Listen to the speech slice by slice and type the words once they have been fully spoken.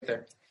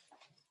there.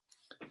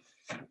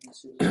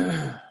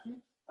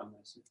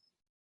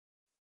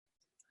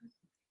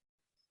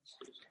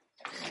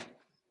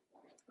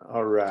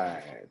 All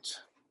right.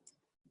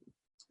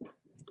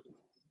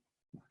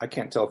 I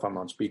can't tell if I'm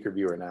on speaker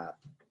view or not.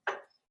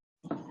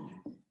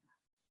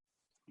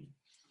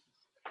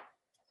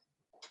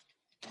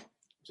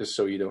 Just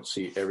so you don't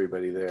see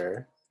everybody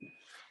there.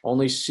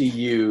 Only see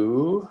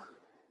you.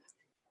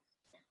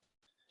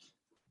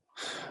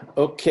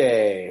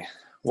 Okay.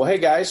 Well, hey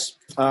guys,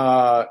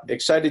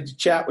 excited to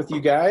chat with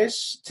you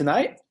guys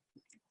tonight.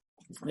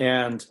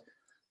 And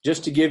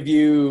just to give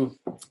you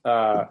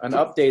an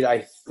update,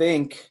 I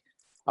think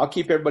I'll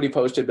keep everybody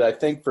posted, but I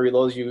think for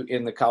those of you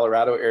in the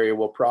Colorado area,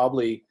 we'll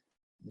probably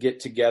get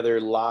together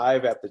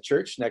live at the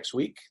church next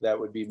week. That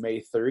would be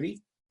May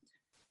 30.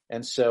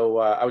 And so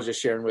I was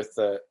just sharing with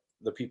the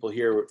people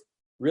here,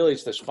 really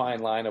it's this fine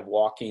line of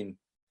walking.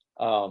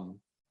 I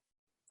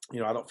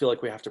don't feel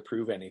like we have to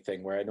prove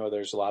anything, where I know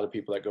there's a lot of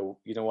people that go,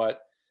 you know what,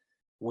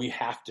 we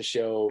have to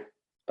show,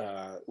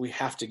 we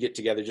have to get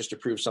together just to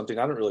prove something.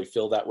 I don't really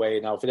feel that way.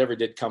 Now, if it ever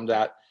did come to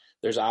that,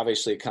 there's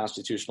obviously a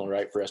constitutional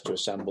right for us to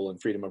assemble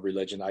and freedom of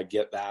religion. I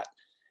get that.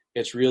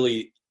 It's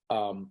really,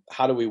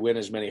 how do we win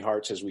as many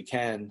hearts as we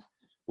can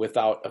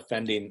without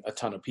offending a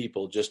ton of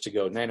people, just to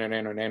go,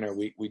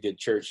 we did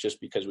church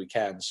just because we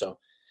can. So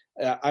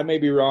I may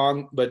be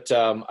wrong, but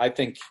I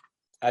think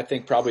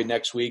probably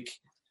next week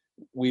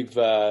we've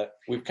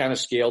kind of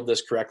scaled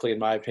this correctly, in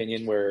my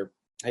opinion, where,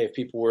 hey, if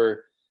people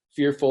were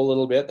fearful a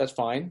little bit, that's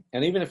fine.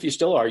 And even if you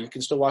still are, you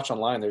can still watch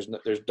online.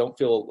 Don't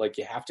feel like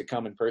you have to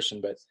come in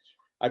person, but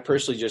I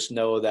personally just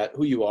know that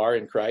who you are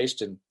in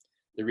Christ and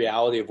the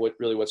reality of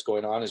what's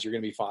going on is you're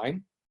going to be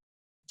fine.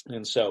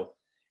 And so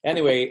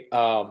anyway,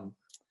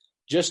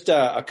 just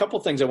a couple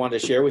things I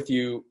wanted to share with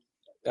you.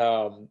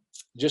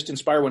 Just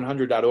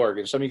inspire100.org.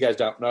 And some of you guys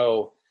don't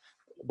know,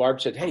 Barb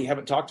said, hey, you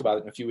haven't talked about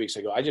it in a few weeks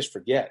ago. I just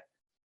forget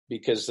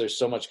because there's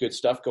so much good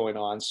stuff going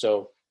on.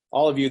 So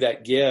all of you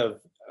that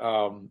give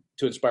to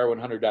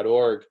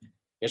inspire100.org,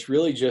 it's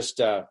really just,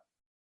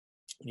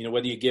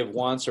 whether you give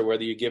once or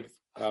whether you give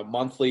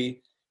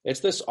monthly, it's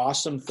this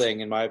awesome thing,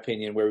 in my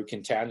opinion, where we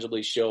can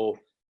tangibly show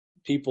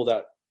people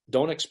that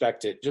don't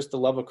expect it, just the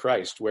love of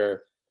Christ,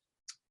 where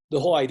the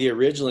whole idea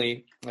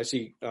originally, I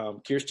see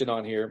Kirsten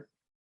on here,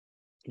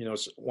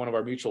 one of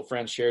our mutual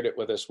friends shared it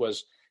with us,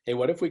 was, hey,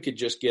 what if we could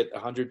just get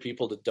 100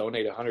 people to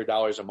donate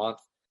 $100 a month,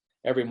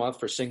 every month,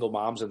 for single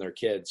moms and their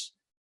kids?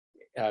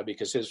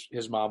 Because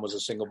his mom was a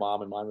single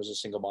mom and mine was a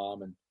single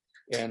mom.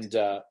 And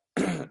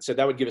so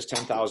that would give us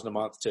 $10,000 a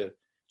month to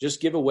just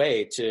give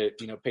away to,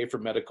 pay for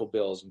medical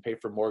bills and pay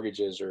for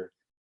mortgages or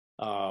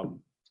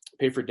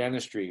pay for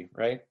dentistry,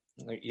 right?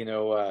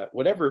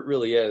 Whatever it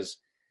really is,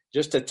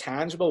 just a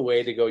tangible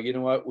way to go, you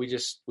know what, we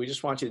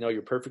just want you to know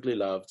you're perfectly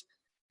loved.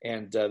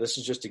 And this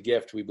is just a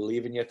gift. We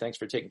believe in you. Thanks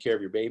for taking care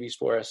of your babies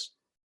for us.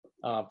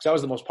 Because that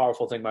was the most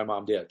powerful thing my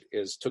mom did,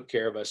 is took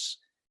care of us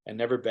and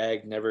never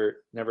begged, never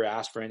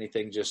asked for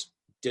anything, just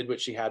did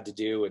what she had to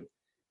do. And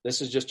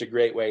this is just a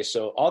great way.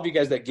 So all of you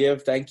guys that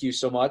give, thank you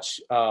so much.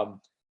 I'll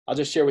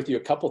just share with you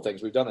a couple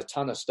things. We've done a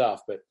ton of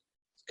stuff, but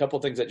a couple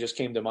things that just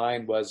came to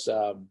mind was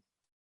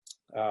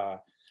Roy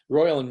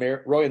and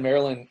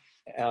Marilyn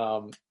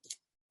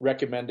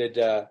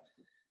recommended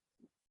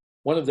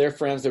one of their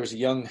friends. There was a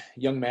young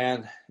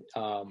man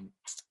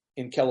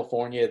in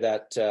California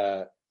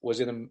that was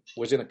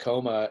in a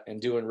coma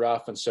and doing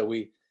rough, and so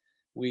we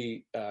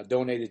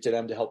donated to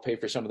them to help pay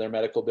for some of their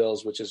medical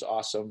bills, which is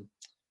awesome.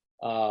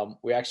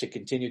 We actually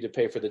continue to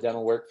pay for the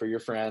dental work for your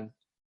friend,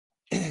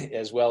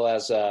 as well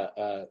as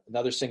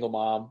another single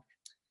mom,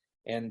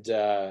 and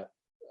then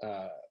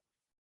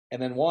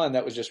one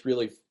that was just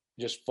really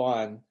just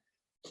fun.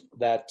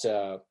 That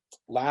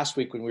last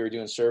week when we were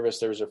doing service,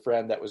 there was a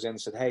friend that was in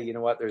and said, hey, you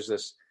know what? There's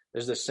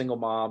this single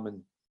mom,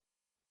 and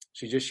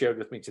she just shared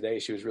with me today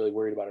she was really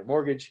worried about her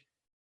mortgage,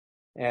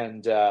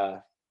 and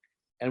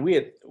we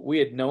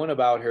had known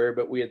about her,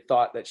 but we had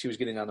thought that she was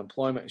getting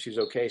unemployment and she was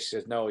okay. She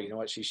says, no, you know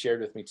what? She shared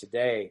with me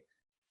today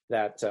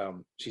that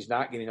she's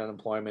not getting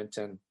unemployment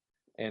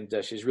and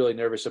she's really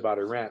nervous about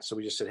her rent. So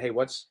we just said, hey,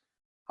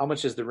 how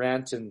much is the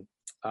rent? And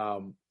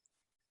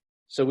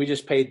so we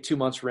just paid 2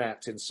 months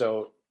rent. And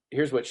so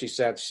here's what she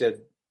said. She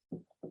said,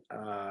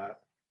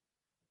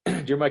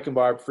 dear Mike and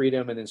Barb,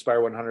 Freedom and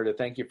Inspire 100, I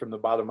thank you from the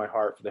bottom of my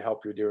heart for the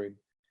help you're doing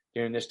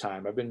during this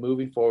time. I've been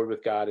moving forward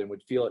with God and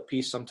would feel at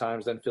peace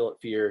sometimes, then feel at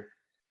fear.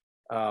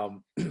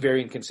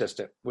 Very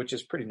inconsistent, which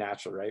is pretty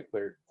natural, right?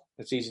 Where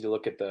it's easy to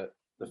look at the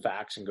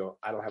facts and go,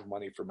 I don't have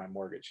money for my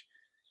mortgage.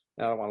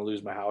 I don't want to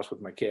lose my house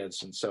with my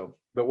kids. And so,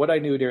 but what I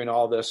knew during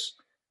all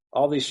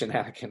these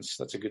shenanigans,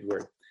 that's a good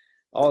word.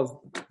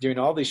 During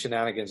all these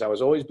shenanigans, I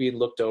was always being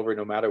looked over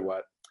no matter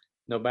what,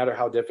 no matter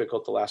how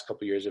difficult the last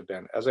couple of years have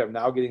been. As I'm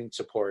now getting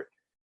support,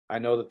 I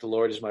know that the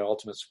Lord is my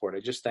ultimate support. I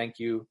just thank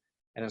you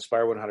and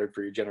Inspire 100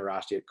 for your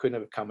generosity. It couldn't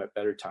have come at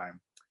better time.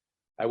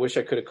 I wish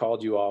I could have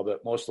called you all,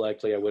 but most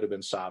likely I would have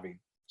been sobbing.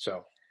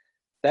 So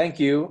thank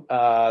you.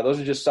 Those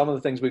are just some of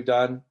the things we've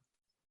done.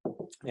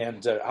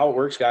 And how it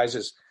works, guys,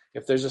 is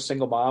if there's a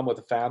single mom with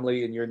a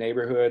family in your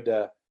neighborhood,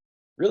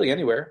 really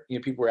anywhere,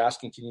 people were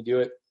asking, can you do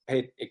it?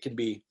 Hey, it can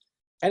be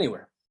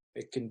anywhere.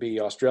 It can be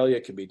Australia,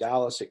 it can be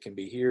Dallas, it can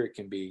be here, it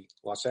can be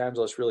Los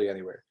Angeles, really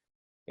anywhere.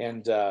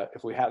 And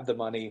if we have the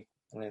money,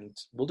 and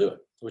we'll do it,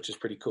 which is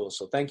pretty cool.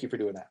 So thank you for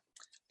doing that.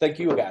 Thank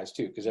you guys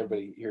too, because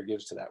everybody here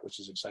gives to that, which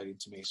is exciting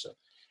to me. So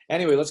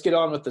anyway, let's get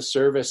on with the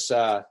service.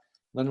 Then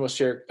we'll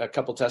share a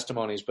couple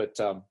testimonies. But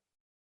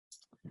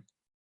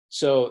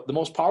so the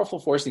most powerful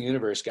force in the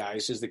universe,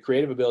 guys, is the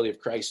creative ability of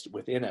Christ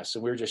within us.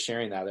 And we were just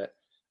sharing that.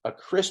 A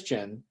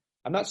Christian,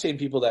 I'm not saying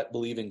people that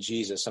believe in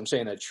Jesus. I'm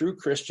saying a true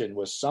Christian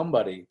was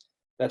somebody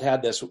that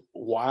had this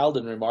wild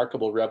and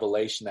remarkable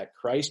revelation that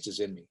Christ is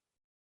in me.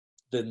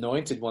 The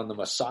anointed one, the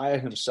Messiah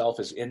himself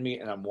is in me,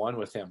 and I'm one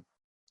with him.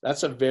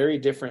 That's a very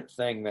different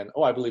thing than,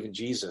 I believe in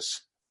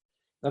Jesus.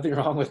 Nothing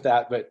wrong with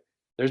that, but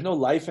there's no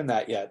life in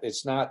that yet.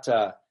 It's not,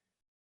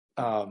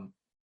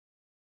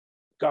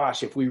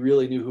 if we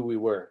really knew who we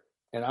were.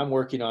 And I'm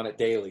working on it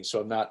daily,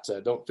 so I'm not,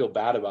 don't feel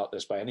bad about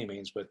this by any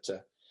means, but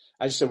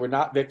I just said we're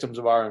not victims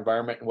of our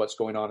environment and what's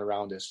going on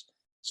around us.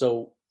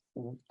 So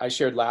I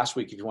shared last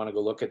week, if you want to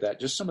go look at that,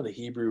 just some of the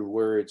Hebrew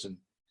words and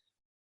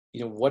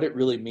what it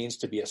really means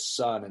to be a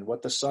son, and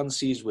what the son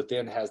sees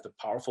within has the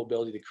powerful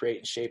ability to create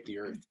and shape the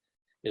earth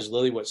is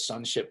literally what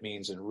sonship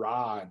means, and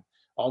Ra and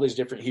all these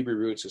different Hebrew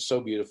roots is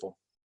so beautiful.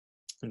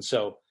 And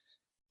so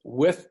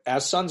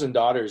as sons and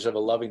daughters of a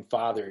loving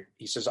father,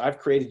 he says, I've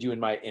created you in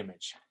my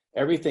image.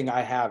 Everything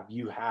I have,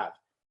 you have.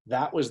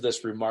 That was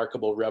this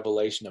remarkable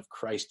revelation of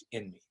Christ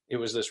in me. It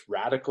was this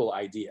radical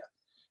idea.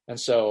 And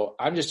so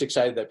I'm just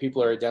excited that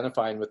people are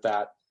identifying with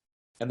that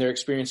and they're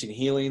experiencing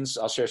healings.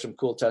 I'll share some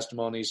cool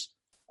testimonies.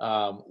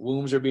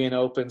 Wombs are being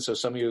opened. So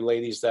some of you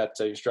ladies that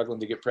you're struggling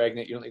to get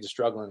pregnant, you don't need to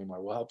struggle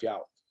anymore. We'll help you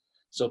out.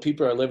 So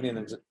people are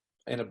living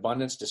in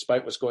abundance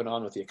despite what's going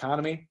on with the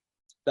economy.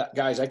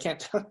 Guys, I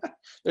can't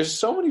there's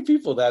so many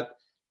people that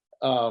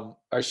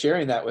are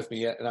sharing that with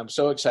me, and I'm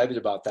so excited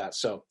about that.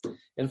 So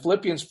in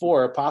Philippians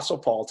 4, Apostle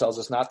Paul tells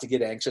us not to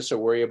get anxious or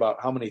worry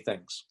about how many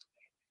things?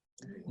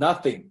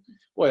 Nothing.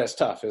 Boy, that's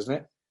tough, isn't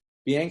it?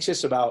 Be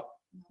anxious about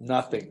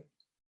nothing.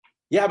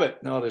 Yeah,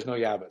 but no, there's no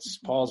yeah buts.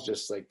 Paul's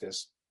just like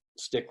this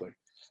stickler.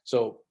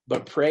 So,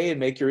 but pray and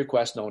make your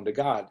request known to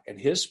God, and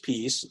his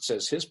peace, it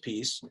says his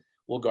peace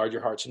will guard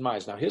your hearts and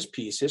minds. Now his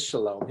peace, his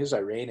shalom, his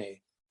irene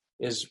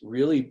is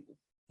really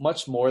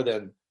much more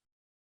than,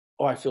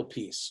 I feel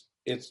peace.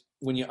 It's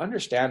when you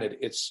understand it,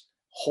 it's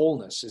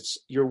wholeness. It's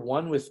you're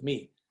one with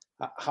me.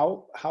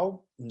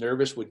 How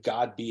nervous would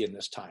God be in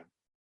this time?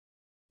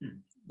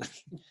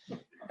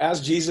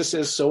 As Jesus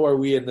is, so are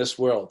we in this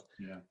world.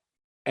 Yeah.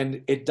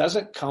 And it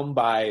doesn't come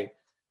by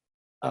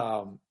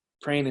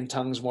praying in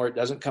tongues more. It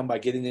doesn't come by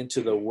getting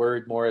into the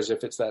word more as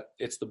if it's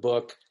the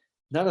book.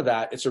 None of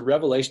that. It's a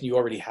revelation. You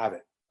already have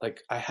it.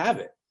 Like, I have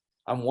it.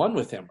 I'm one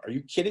with him. Are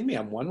you kidding me?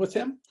 I'm one with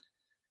him.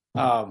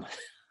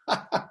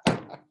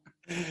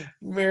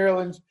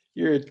 Marilyn,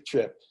 you're a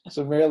trip.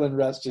 So Marilyn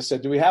Russ just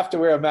said, do we have to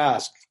wear a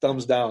mask?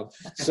 Thumbs down.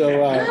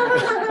 So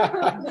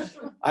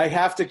I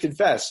have to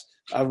confess,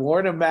 I've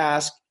worn a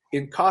mask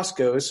in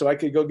Costco so I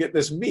could go get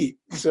this meat.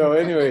 So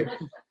anyway,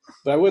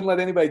 but I wouldn't let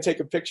anybody take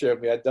a picture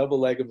of me. I'd double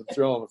leg them and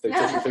throw them if they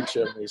took a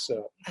picture of me.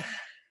 So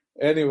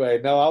anyway,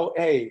 no,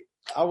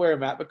 I'll wear a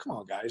mask. But come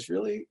on, guys,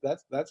 really?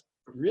 That's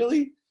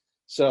really?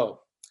 So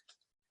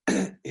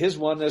his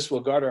oneness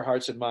will guard our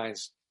hearts and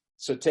minds.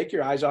 So take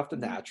your eyes off the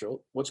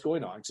natural, what's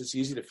going on, because it's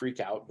easy to freak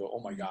out and go,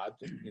 oh my God,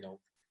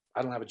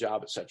 I don't have a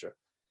job, etc.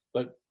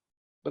 But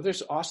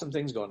there's awesome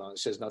things going on. It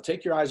says, now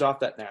take your eyes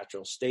off that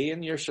natural, stay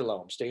in your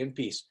shalom, stay in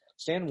peace,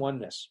 stay in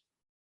oneness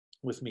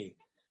with me,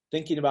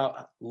 thinking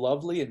about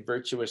lovely and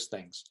virtuous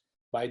things.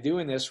 By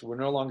doing this, we're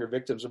no longer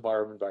victims of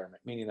our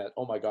environment, meaning that,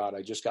 oh my God,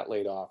 I just got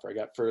laid off, or I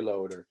got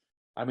furloughed, or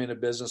I'm in a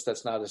business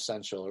that's not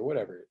essential, or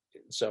whatever.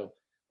 So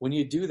when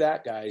you do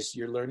that, guys,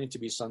 you're learning to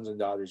be sons and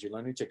daughters. You're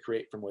learning to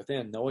create from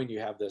within, knowing you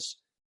have this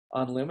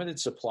unlimited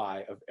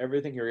supply of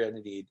everything you're going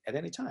to need at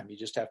any time. You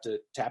just have to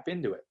tap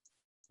into it.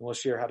 And we'll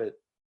share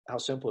how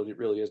simple it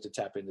really is to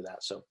tap into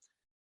that. So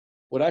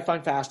what I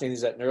find fascinating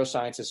is that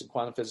neuroscientists and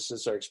quantum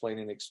physicists are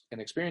explaining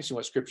and experiencing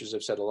what scriptures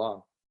have said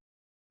along.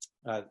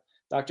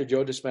 Dr.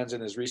 Joe Dispenza,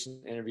 in his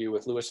recent interview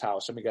with Lewis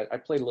House, I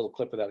played a little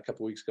clip of that a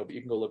couple weeks ago, but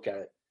you can go look at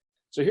it.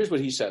 So here's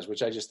what he says,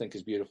 which I just think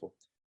is beautiful.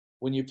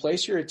 When you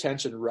place your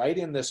attention right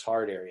in this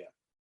heart area,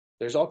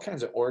 there's all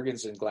kinds of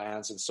organs and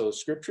glands. And so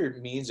scripture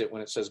means it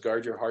when it says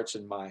guard your hearts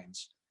and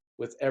minds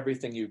with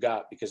everything you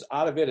got, because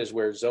out of it is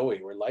where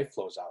life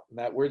flows out. And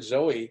that word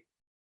Zoe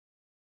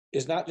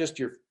is not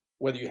just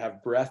whether you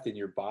have breath in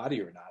your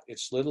body or not.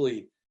 It's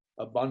literally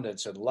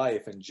abundance and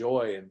life and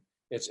joy. And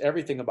it's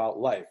everything about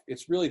life.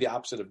 It's really the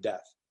opposite of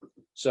death.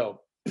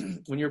 So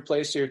when you're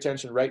placing your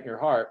attention right in your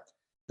heart,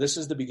 this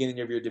is the beginning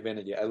of your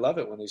divinity. I love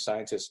it when these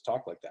scientists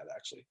talk like that,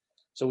 actually.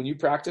 So when you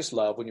practice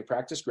love, when you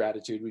practice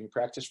gratitude, when you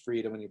practice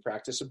freedom, when you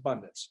practice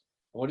abundance,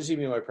 and what does he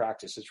mean by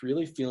practice? It's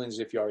really feeling as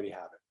if you already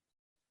have it.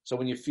 So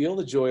when you feel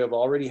the joy of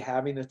already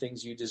having the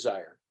things you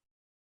desire,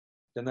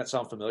 doesn't that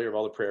sound familiar of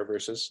all the prayer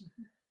verses?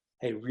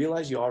 Hey,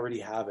 realize you already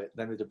have it,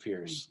 then it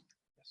appears.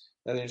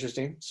 Isn't that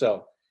interesting?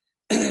 So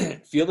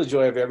feel the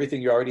joy of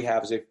everything you already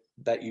have,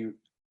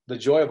 the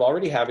joy of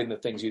already having the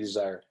things you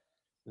desire.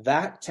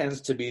 That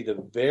tends to be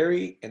the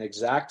very and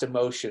exact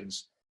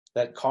emotions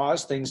that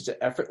cause things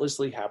to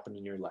effortlessly happen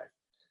in your life.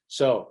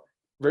 So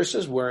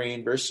versus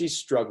worrying, versus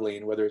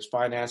struggling, whether it's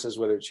finances,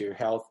 whether it's your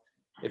health,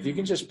 if you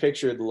can just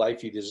picture the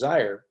life you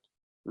desire,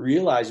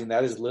 realizing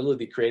that is literally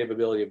the creative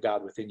ability of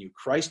God within you.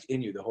 Christ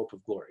in you, the hope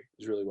of glory,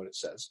 is really what it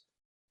says.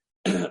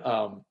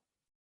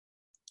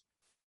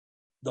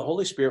 The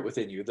Holy Spirit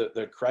within you,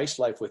 the Christ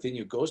life within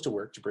you, goes to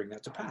work to bring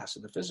that to pass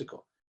in the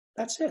physical.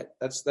 That's it.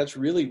 That's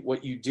really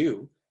what you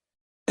do.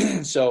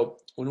 So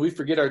when we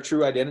forget our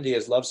true identity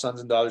as loved sons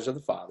and daughters of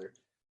the Father,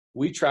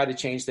 we try to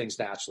change things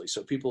naturally.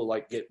 So people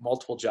like get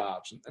multiple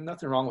jobs, and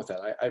nothing wrong with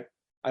that.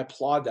 I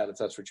applaud that if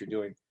that's what you're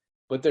doing.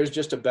 But there's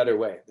just a better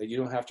way that you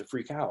don't have to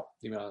freak out,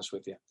 to be honest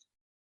with you.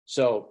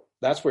 So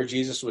that's where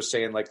Jesus was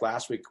saying, like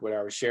last week when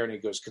I was sharing, he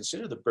goes,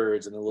 consider the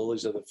birds and the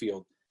lilies of the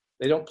field.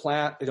 They don't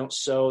plant, they don't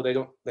sow, they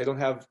don't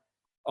have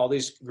all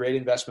these great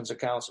investments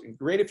accounts.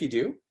 Great if you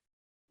do,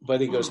 but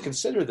he goes,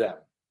 consider them.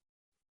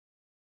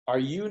 Are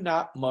you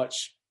not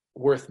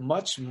worth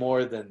much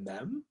more than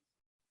them?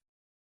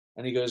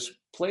 And he goes,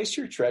 place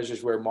your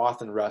treasures where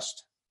moth and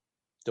rust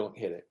don't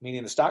hit it.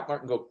 Meaning the stock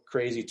market can go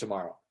crazy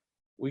tomorrow.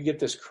 We get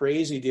this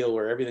crazy deal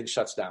where everything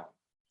shuts down.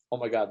 Oh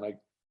my God.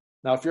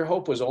 Now, if your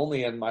hope was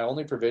only in my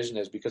only provision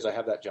is because I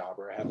have that job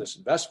or I have this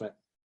investment,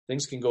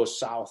 things can go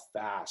south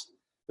fast.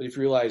 But if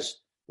you realize,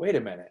 wait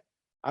a minute,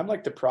 I'm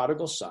like the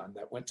prodigal son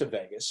that went to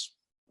Vegas.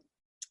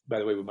 By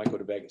the way, we might go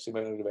to Vegas. You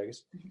might go to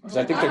Vegas because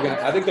I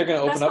think they're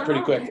gonna open up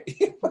pretty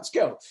quick. Let's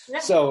go.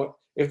 So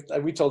if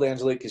we told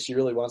Angelique, because she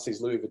really wants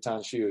these Louis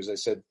Vuitton shoes, I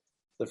said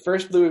the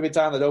first Louis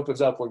Vuitton that opens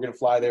up, we're gonna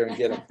fly there and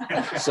get them.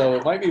 So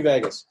it might be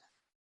Vegas.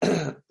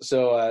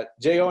 So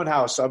J. Owen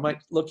House, I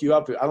might look you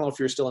up. I don't know if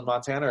you're still in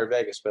Montana or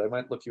Vegas, but I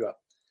might look you up.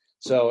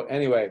 So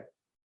anyway,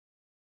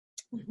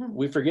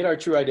 we forget our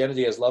true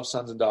identity as loved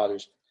sons and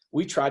daughters.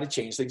 We try to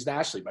change things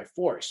naturally by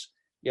force.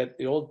 Yet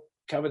the old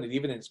covenant,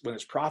 even when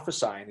it's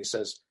prophesying, he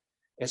says,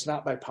 it's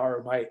not by power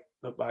or might,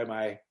 but by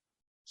my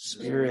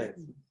spirit.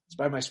 It's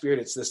by my spirit.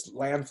 It's this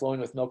land flowing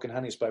with milk and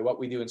honey. It's by what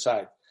we do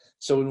inside.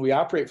 So when we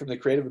operate from the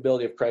creative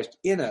ability of Christ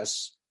in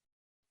us,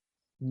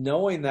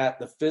 knowing that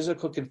the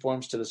physical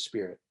conforms to the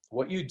spirit,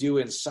 what you do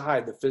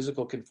inside the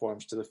physical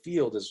conforms to the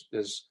field,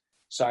 as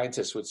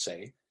scientists would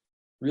say.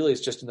 Really,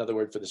 it's just another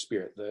word for the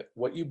spirit.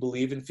 What you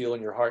believe and feel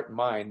in your heart and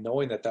mind,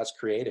 knowing that that's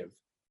creative,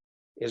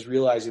 is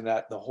realizing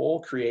that the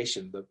whole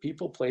creation, the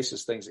people,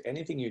 places, things,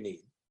 anything you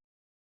need,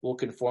 will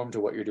conform to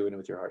what you're doing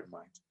with your heart and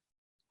mind.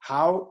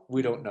 How?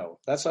 We don't know.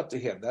 That's up to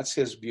him. That's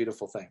his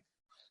beautiful thing.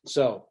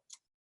 So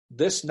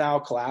this now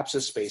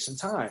collapses space and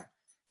time,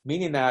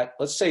 meaning that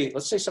let's say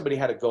somebody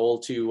had a goal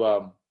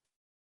to,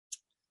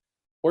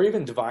 or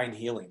even divine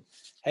healing.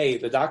 Hey,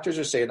 the doctors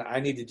are saying I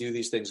need to do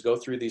these things, go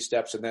through these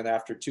steps, and then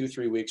after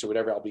 2-3 weeks or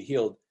whatever, I'll be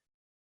healed.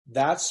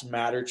 That's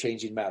matter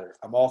changing matter.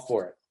 I'm all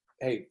for it.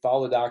 Hey,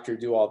 follow the doctor,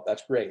 do all,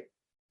 that's great.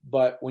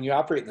 But when you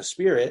operate in the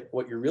spirit,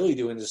 what you're really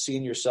doing is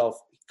seeing yourself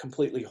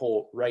completely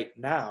whole right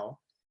now.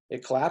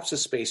 It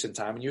collapses space and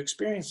time and you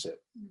experience it.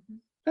 Mm-hmm.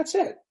 That's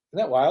it. Isn't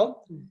that wild?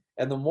 Mm-hmm.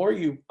 And the more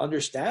you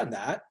understand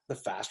that, the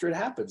faster it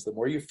happens. The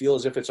more you feel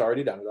as if it's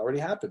already done, it already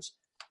happens.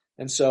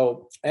 And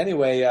so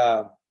anyway,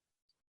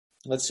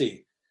 let's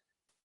see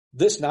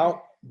this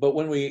now, but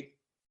when we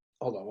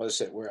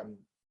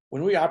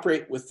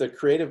operate with the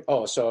creative,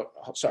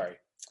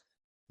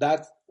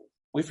 that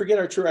we forget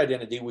our true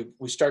identity.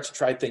 We start to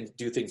try things,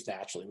 do things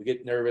naturally. We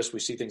get nervous. We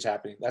see things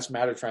happening. That's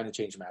matter trying to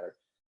change matter.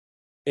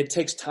 It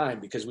takes time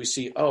because we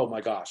see, oh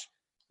my gosh,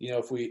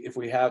 if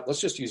we have,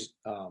 let's just use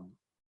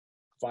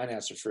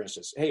finances, for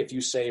instance. Hey, if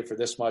you save for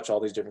this much, all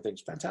these different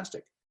things,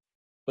 fantastic.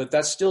 But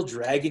that's still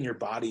dragging your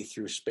body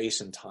through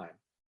space and time.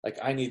 Like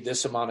I need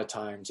this amount of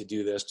time to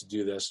do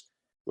this.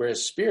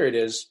 Whereas spirit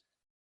is,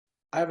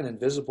 I have an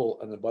invisible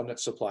and abundant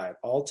supply at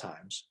all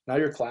times. Now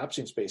you're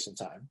collapsing space and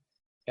time.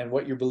 And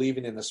what you're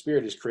believing in the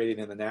spirit is created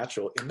in the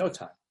natural in no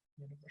time.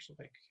 Universal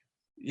bank account.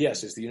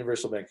 Yes, it's the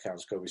universal bank account,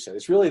 as Kobe said.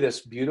 It's really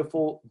this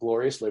beautiful,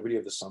 glorious liberty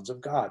of the sons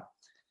of God.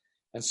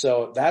 And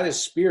so that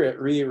is spirit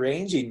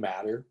rearranging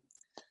matter.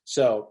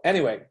 So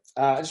anyway,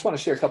 I just want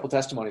to share a couple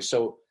testimonies.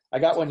 So I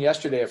got one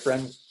yesterday, a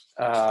friend,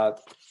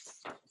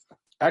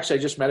 actually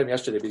I just met him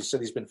yesterday, but he said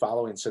he's been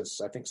following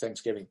since I think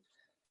Thanksgiving.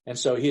 And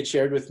so he had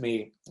shared with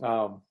me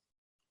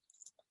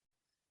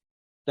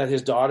that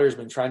his daughter has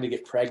been trying to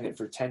get pregnant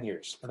for 10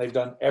 years. And they've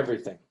done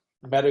everything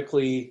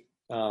medically.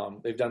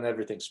 They've done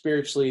everything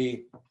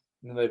spiritually.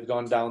 And they've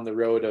gone down the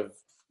road of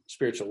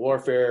spiritual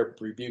warfare,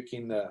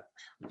 rebuking the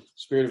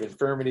spirit of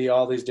infirmity,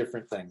 all these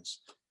different things.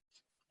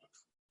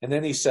 And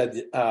then he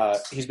said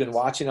he's been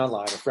watching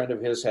online. A friend of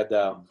his had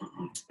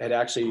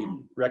actually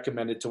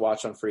recommended to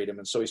watch on Freedom.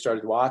 And so he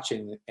started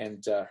watching,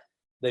 and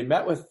they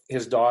met with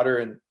his daughter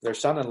and their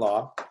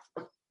son-in-law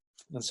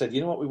and said, you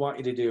know what we want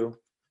you to do?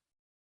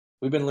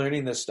 We've been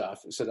learning this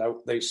stuff. He said,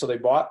 so they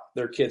bought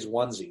their kids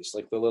onesies,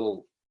 like the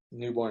little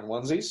newborn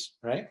onesies,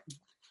 right?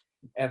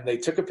 And they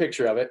took a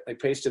picture of it. They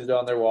pasted it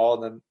on their wall,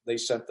 and then they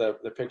sent the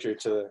picture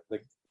to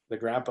the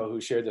grandpa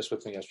who shared this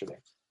with me yesterday.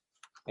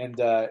 And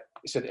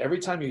he said, every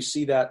time you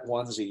see that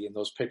onesie in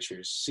those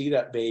pictures, see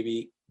that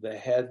baby, the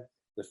head,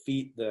 the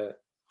feet, the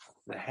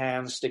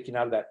hands sticking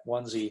out of that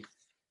onesie,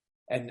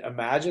 and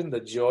imagine the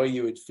joy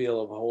you would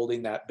feel of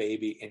holding that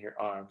baby in your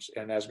arms.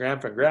 And as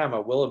grandpa and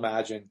grandma, we'll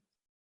imagine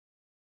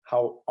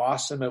how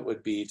awesome it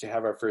would be to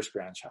have our first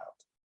grandchild.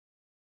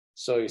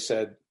 So he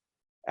said,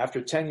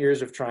 after 10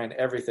 years of trying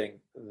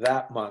everything,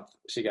 that month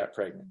she got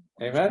pregnant.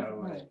 Amen?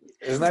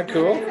 Isn't that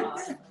cool?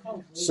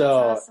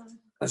 So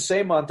the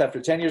same month,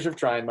 after 10 years of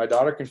trying, my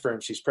daughter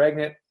confirmed she's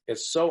pregnant.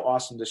 It's so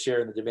awesome to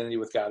share in the divinity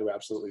with God who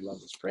absolutely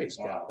loves us. Praise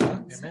God.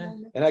 Amen.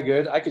 Isn't that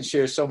good? I could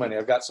share so many.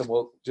 I've got some.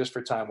 Just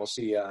for time, we'll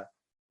see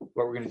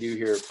what we're going to do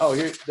here. Oh,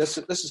 here, this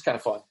is kind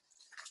of fun.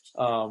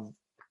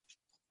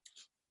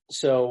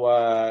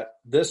 So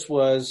this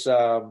was,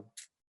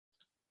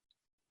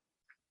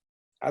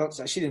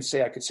 she didn't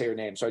say I could say her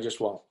name, so I just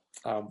won't.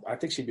 I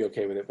think she'd be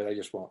okay with it, but I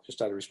just won't,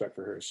 just out of respect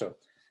for her. So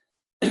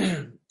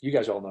you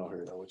guys all know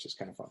her, though, which is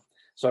kind of fun.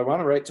 So I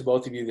want to write to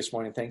both of you this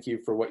morning. Thank you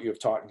for what you have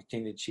taught and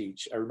continue to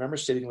teach. I remember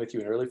sitting with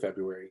you in early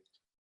February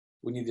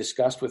when you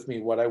discussed with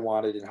me what I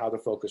wanted and how to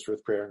focus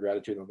with prayer and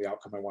gratitude on the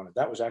outcome I wanted.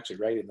 That was actually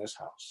right in this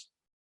house.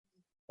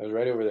 That was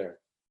right over there.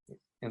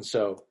 And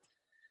so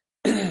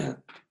now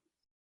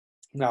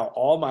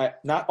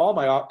not all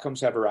my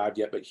outcomes have arrived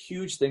yet, but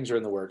huge things are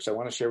in the works. I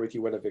want to share with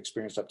you what I've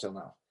experienced up till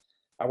now.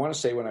 I want to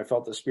say when I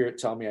felt the Spirit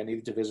tell me I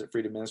needed to visit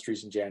Freedom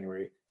Ministries in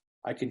January,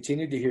 I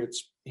continued to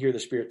hear the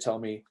Spirit tell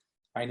me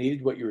I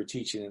needed what you were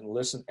teaching,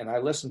 and I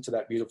listened to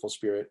that beautiful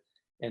Spirit,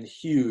 and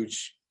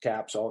huge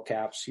caps, all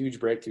caps, huge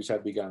breakthroughs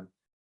have begun.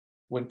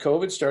 When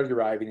COVID started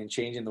arriving and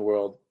changing the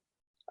world,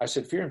 I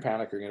said fear and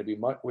panic are going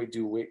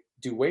to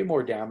do way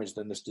more damage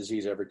than this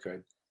disease ever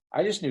could.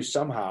 I just knew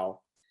somehow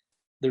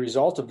the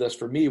result of this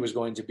for me was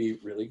going to be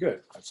really good.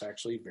 That's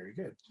actually very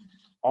good.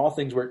 All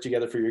things work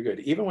together for your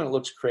good, even when it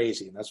looks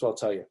crazy, and that's what I'll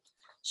tell you.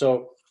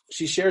 So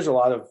she shares a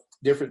lot of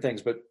different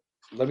things, but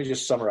let me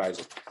just summarize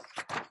it.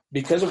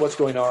 Because of what's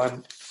going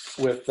on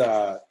with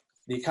the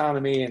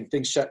economy and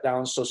things shut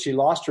down, so she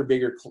lost her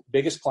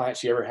biggest client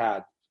she ever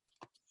had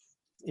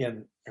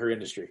in her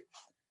industry.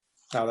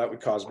 Now that would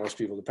cause most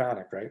people to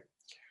panic, right?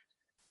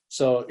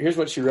 So here's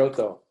what she wrote,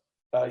 though.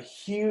 A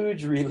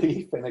huge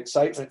relief and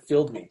excitement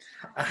filled me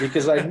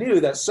because I knew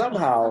that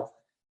somehow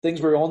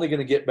things were only going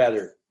to get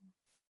better.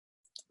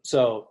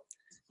 So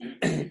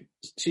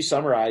she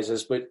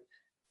summarizes, but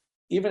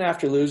even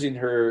after losing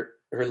her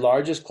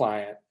largest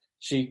client,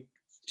 I'm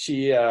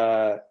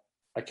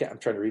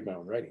trying to read my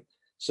own writing.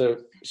 So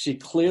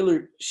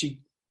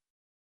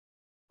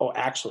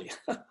actually,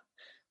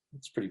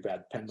 it's pretty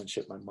bad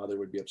penmanship. My mother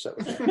would be upset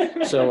with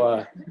that.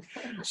 So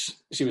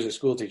she was a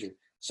school teacher.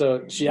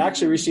 So she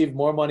actually received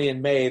more money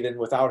in May than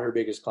without her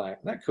biggest client.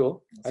 Isn't that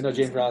cool? I know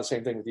James Brown, the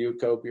same thing with you,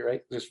 Kobe,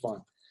 right? It's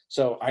fun.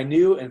 So I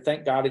knew and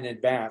thank God in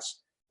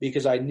advance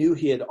because I knew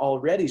he had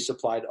already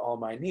supplied all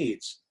my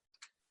needs.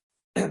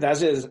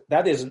 That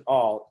isn't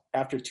all.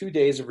 After 2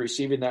 days of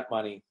receiving that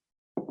money,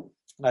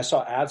 I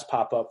saw ads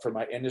pop up for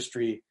my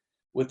industry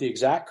with the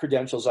exact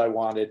credentials I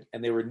wanted,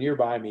 and they were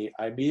nearby me.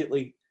 I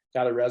immediately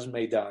got a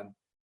resume done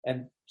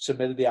and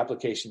submitted the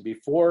application.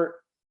 Before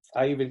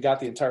I even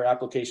got the entire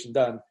application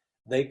done,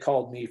 they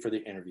called me for the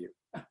interview.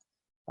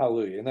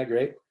 Hallelujah. Isn't that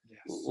great?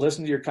 Yes.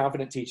 Listen to your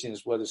confident teaching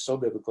is what is so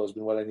biblical, has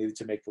been what I needed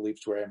to make the leap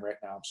to where I am right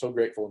now. I'm so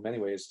grateful in many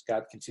ways.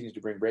 God continues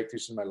to bring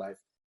breakthroughs in my life.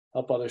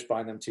 Help others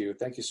find them too.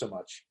 Thank you so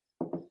much.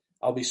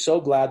 I'll be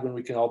so glad when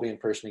we can all be in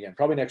person again,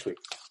 probably next week.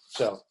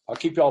 So I'll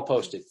keep you all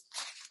posted.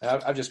 And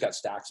I've just got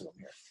stacks of them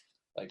here.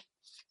 Like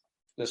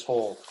this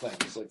whole thing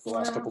is like the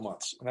last couple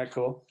months. Isn't that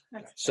cool?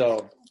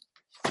 So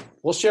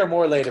we'll share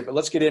more later, but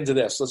let's get into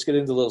this. Let's get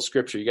into a little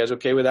scripture. You guys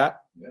okay with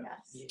that?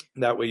 Yes.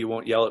 That way you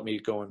won't yell at me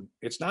going,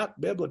 it's not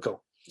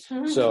biblical.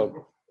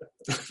 So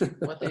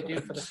What they do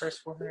for the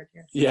first 400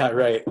 years. Yeah,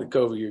 right.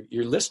 Kobe,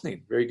 you're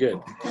listening. Very good.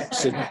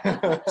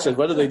 Said,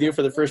 what do they do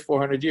for the first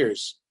 400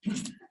 years?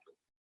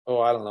 Oh,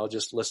 I don't know.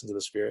 Just listen to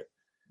the Spirit.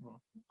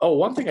 Oh,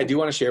 one thing I do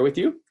want to share with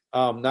you,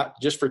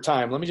 not just for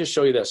time. Let me just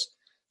show you this.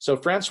 So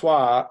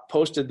Francois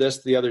posted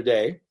this the other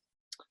day.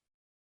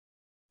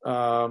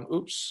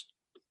 Oops.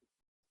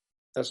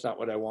 That's not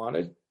what I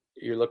wanted.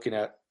 You're looking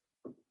at,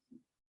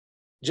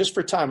 just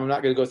for time, I'm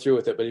not going to go through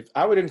with it, but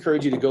I would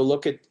encourage you to go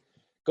look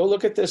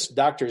at this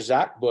Dr.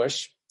 Zach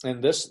Bush,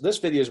 and this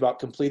video is about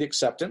complete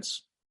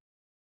acceptance.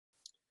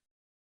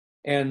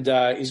 And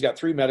he's got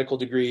 3 medical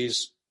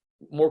degrees,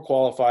 more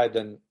qualified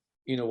than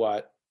you know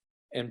what.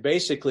 And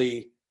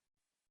basically,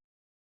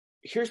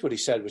 here's what he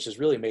said, which is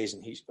really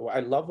amazing. I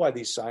love why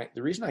the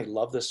reason I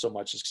love this so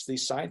much is because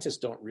these scientists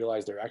don't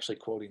realize they're actually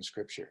quoting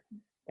scripture,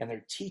 and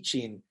they're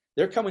teaching.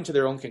 They're coming to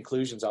their own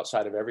conclusions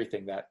outside of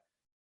everything, that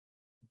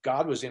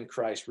God was in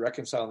Christ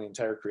reconciling the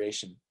entire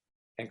creation,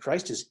 and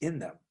Christ is in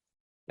them.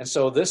 And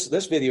so this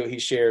video he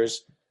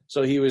shares,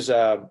 so he was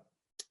an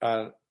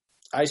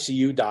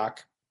ICU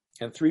doc,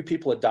 and 3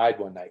 people had died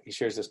one night. He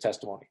shares this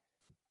testimony.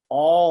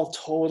 All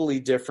totally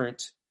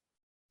different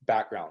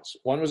backgrounds.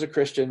 One was a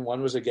Christian,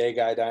 one was a gay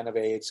guy dying of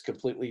AIDS,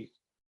 completely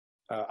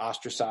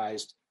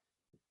ostracized,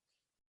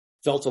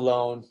 felt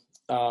alone.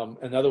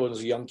 Another one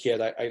was a young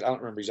kid. I don't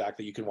remember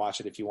exactly. You can watch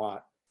it if you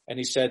want. And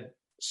he said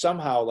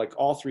somehow, like,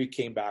 all three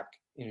came back.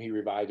 He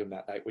revived him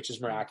that night, which is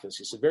miraculous.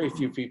 He said very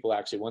few people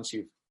actually, once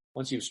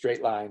you've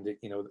straight lined it,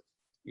 he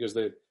goes,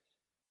 the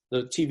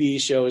TV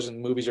shows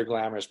and movies are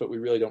glamorous, but we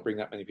really don't bring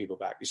that many people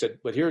back. He said,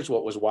 but here's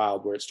what was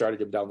wild, where it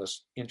started him down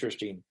this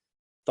interesting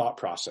thought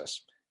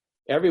process.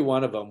 Every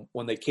one of them,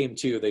 when they came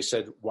to, they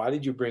said, why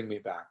did you bring me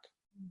back?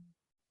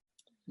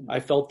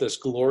 I felt this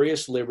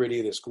glorious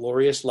liberty, this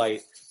glorious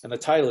light. And the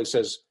title, it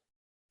says,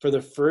 for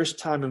the first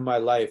time in my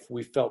life,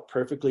 we felt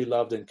perfectly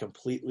loved and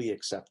completely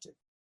accepted.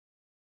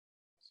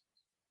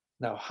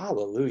 Now,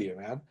 hallelujah,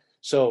 man.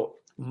 So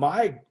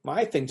my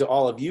thing to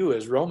all of you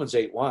is Romans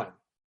 8:1.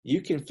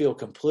 You can feel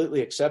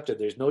completely accepted.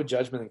 There's no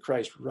judgment in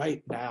Christ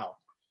right now.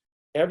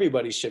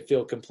 Everybody should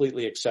feel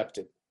completely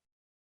accepted.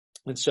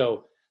 And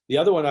so the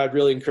other one I'd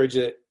really encourage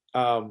you,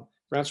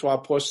 Francois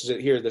posts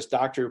it here. This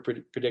doctor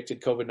who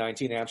predicted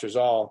COVID-19 answers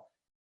all.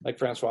 Like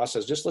Francois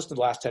says, just listen to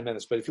the last 10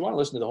 minutes. But if you want to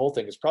listen to the whole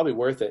thing, it's probably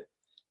worth it.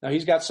 Now,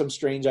 he's got some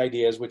strange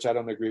ideas, which I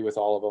don't agree with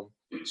all of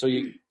them. So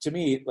to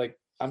me, like,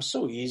 I'm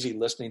so easy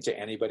listening to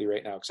anybody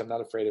right now because I'm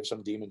not afraid of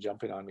some demon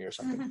jumping on me or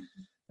something.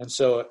 And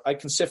so I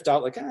can sift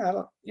out like, I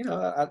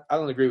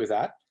don't agree with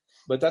that,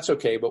 but that's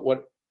okay. But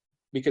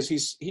because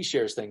he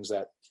shares things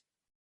that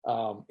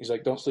he's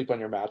like, don't sleep on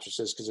your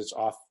mattresses because it's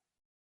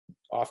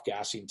off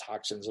gassing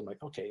toxins. I'm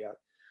like, okay, yeah,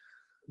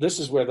 this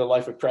is where the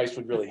life of Christ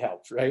would really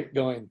help, right?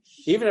 Going,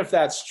 even if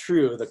that's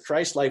true, the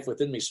Christ life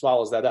within me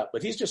swallows that up.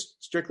 But he's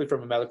just strictly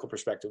from a medical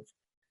perspective.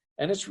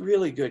 And it's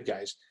really good,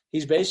 guys.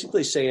 He's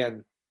basically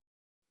saying,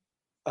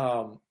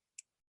 we'll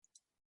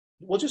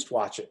just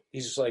watch it.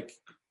 He's just like,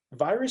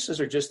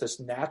 viruses are just this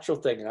natural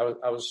thing. And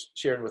I was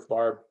sharing with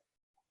Barb.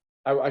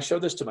 I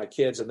showed this to my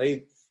kids, and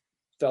they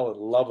fell in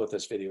love with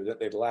this video.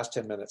 The last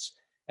 10 minutes.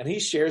 And he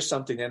shares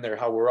something in there,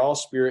 how we're all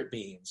spirit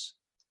beings.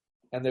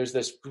 And there's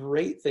this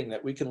great thing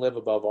that we can live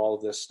above all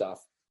of this stuff.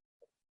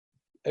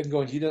 And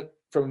going,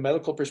 from a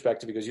medical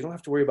perspective, he goes, you don't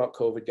have to worry about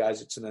COVID,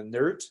 guys. It's an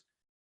inert,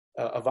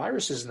 a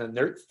virus is an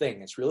inert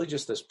thing. It's really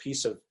just this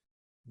piece of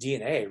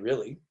DNA,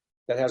 really,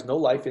 that has no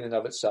life in and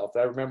of itself.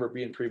 I remember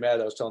being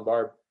pre-med, I was telling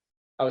Barb,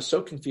 I was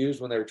so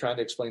confused when they were trying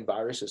to explain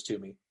viruses to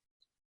me.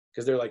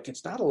 Because they're like,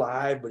 it's not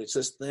alive, but it's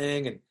this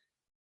thing.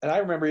 And I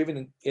remember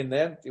even in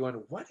them going,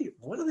 what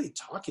are they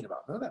talking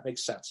about? None of that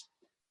makes sense.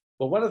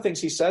 But one of the things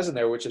he says in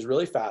there, which is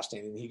really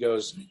fascinating, he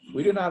goes,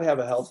 we do not have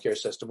a healthcare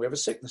system. We have a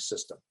sickness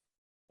system.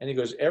 And he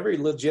goes, every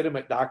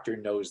legitimate doctor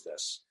knows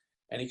this.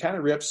 And he kind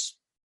of rips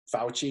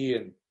Fauci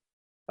and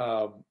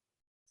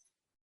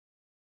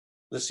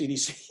the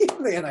CDC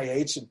and the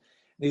NIH. And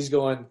he's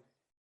going,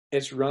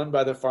 it's run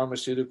by the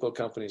pharmaceutical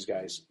companies,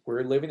 guys.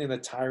 We're living in a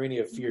tyranny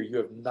of fear. You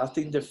have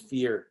nothing to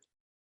fear.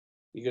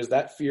 He goes,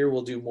 that fear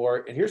will do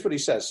more. And here's what he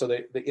says. So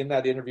in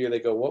that interview, they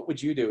go, what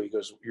would you do? He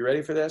goes, you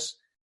ready for this?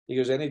 He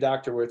goes, any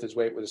doctor worth his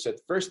weight would have said,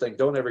 first thing,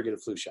 don't ever get a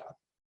flu shot.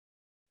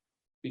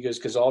 Because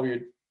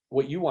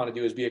what you want to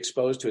do is be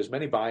exposed to as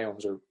many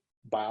biomes or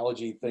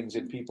biology things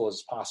in people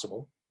as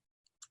possible.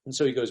 And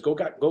so he goes, go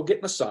get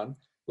in the sun.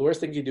 The worst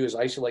thing you do is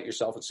isolate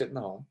yourself and sit in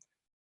the home.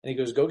 And he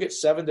goes, go get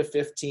 7 to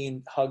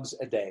 15 hugs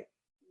a day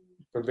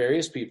for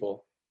various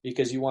people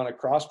because you want to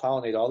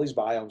cross-pollinate all these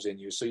biomes in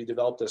you. So you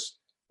develop this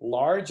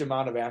large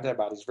amount of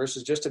antibodies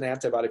versus just an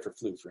antibody for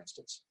flu, for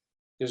instance.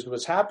 Because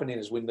what's happening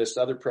is when this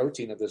other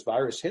protein of this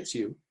virus hits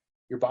you,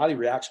 your body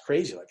reacts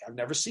crazy. Like, I've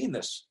never seen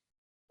this.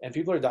 And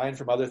people are dying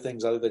from other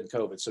things other than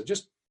COVID. So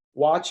just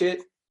watch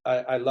it.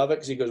 I love it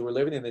because he goes, we're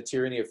living in the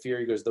tyranny of fear.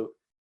 He goes, the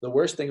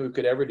worst thing we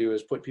could ever do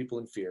is put people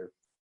in fear.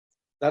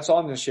 That's all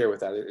I'm going to share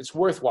with that. It's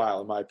worthwhile,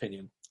 in my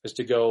opinion, is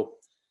to go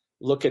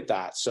look at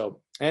that.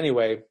 So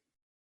anyway. Can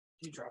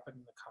you drop it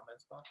in the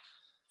comments box?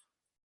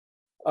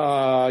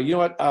 You know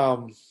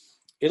what?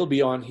 It'll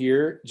be on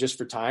here just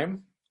for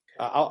time.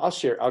 I'll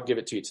share. I'll give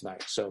it to you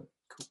tonight. So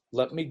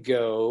let me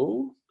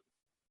go.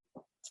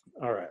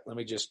 All right. Let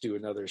me just do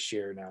another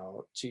share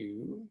now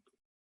to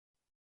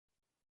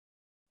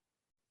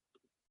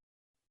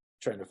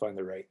trying to find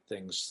the right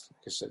things.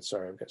 Like I said,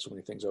 sorry, I've got so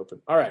many things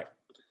open. All right.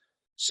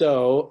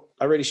 So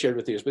I already shared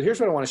with you this, but here's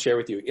what I want to share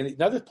with you. In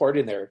another part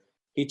in there,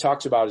 he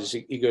talks about is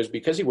he goes,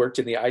 because he worked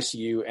in the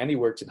ICU and he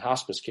worked in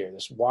hospice care,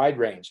 this wide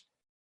range.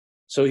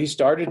 So he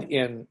started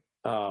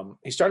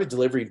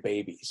delivering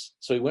babies.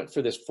 So he went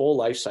for this full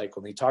life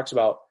cycle. And he talks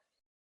about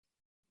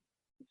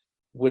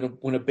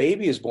when a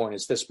baby is born,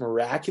 it's this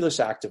miraculous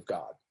act of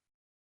God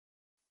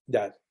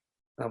that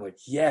I'm like,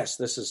 yes,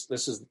 this is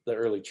the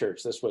early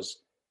church.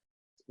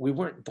 We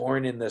weren't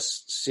born in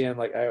this sin.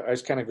 Like I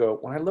just kind of go,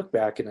 when I look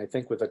back and I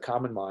think with a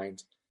common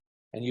mind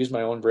and use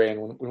my own brain,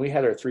 when we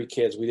had our 3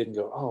 kids, we didn't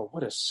go, oh,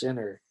 what a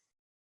sinner.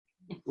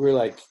 We're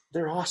like,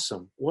 they're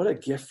awesome. What a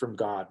gift from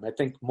God. And I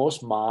think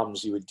most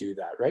moms, you would do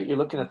that, right? You're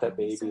looking at that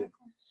baby.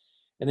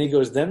 And he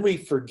goes, then we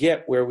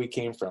forget where we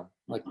came from. I'm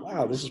like,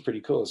 wow, this is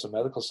pretty cool. It's a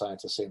medical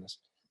scientist saying this.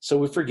 So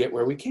we forget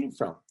where we came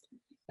from.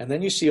 And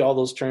then you see all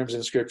those terms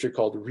in scripture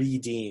called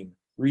redeem.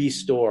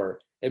 restore.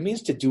 It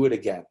means to do it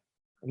again.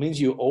 It means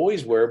you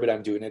always were, but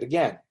I'm doing it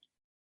again.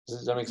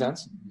 Does that make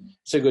sense?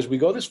 So he goes, we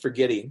go this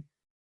forgetting,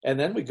 and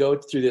then we go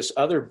through this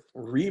other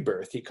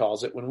rebirth, he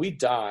calls it. When we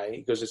die,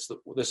 he goes, it's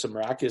this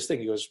miraculous thing.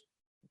 He goes,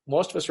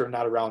 most of us are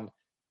not around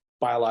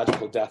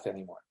biological death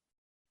anymore.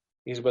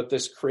 He says, but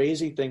this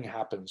crazy thing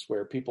happens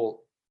where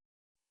people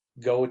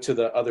go to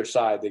the other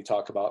side, they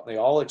talk about, and they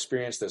all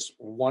experience this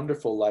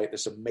wonderful light,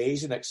 this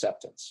amazing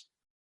acceptance.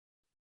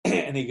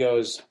 And he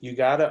goes, you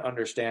got to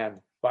understand,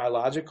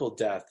 biological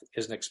death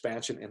is an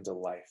expansion into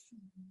life.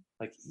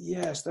 Like,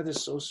 yes, that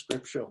is so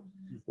scriptural,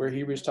 where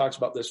Hebrews talks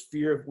about this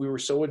fear of, we were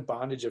so in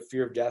bondage of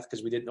fear of death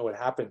because we didn't know what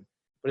happened,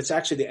 but it's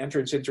actually the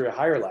entrance into a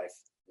higher life.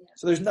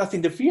 So there's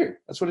nothing to fear.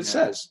 That's what it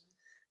says.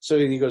 So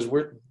he goes,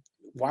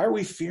 why are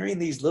we fearing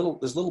this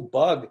little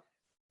bug,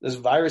 this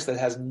virus that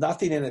has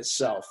nothing in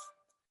itself?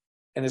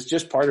 And it's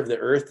just part of the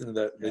earth and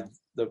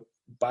the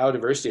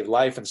biodiversity of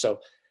life. And so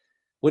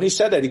when he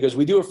said that, he goes,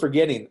 we do a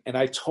forgetting. And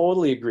I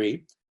totally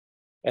agree.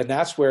 And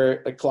that's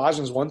where, like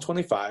Colossians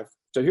 1:25.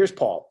 So here's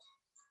Paul.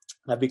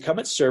 I've become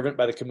its servant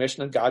by the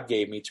commission that God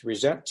gave me to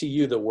present to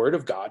you the word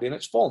of God in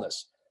its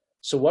fullness.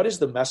 So what is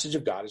the message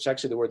of God? It's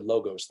actually the word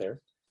logos there.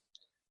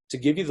 To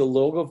give you the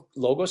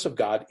logos of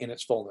God in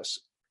its fullness.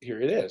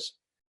 Here it is.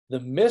 The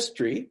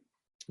mystery,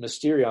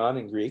 mysterion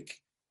in Greek,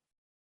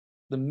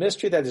 the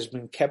mystery that has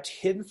been kept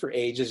hidden for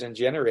ages and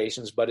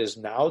generations, but is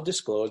now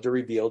disclosed or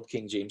revealed,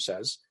 King James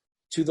says,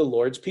 to the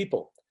Lord's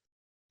people,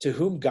 to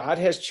whom God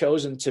has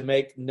chosen to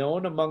make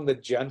known among the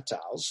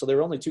Gentiles. So there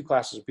were only two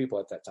classes of people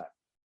at that time.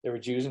 There were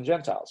Jews and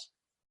Gentiles.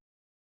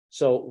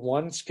 So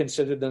one's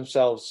considered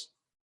themselves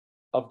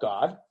of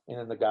God and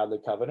in the godly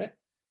covenant.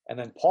 And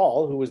then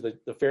Paul, who was the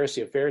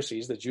Pharisee of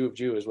Pharisees, the Jew of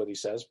Jews, is what he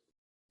says,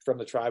 from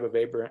the tribe of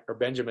Abraham or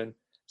Benjamin,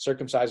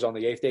 circumcised on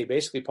the 8th day.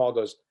 Basically, Paul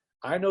goes,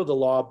 I know the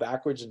law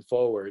backwards and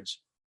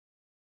forwards,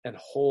 and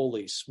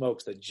holy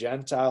smokes, the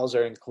Gentiles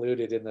are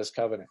included in this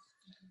covenant.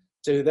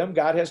 To them,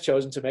 God has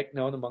chosen to make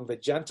known among the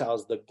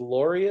Gentiles the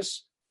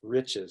glorious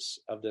riches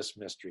of this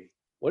mystery.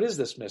 What is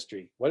this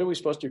mystery? What are we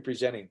supposed to be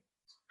presenting?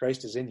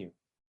 Christ is in you.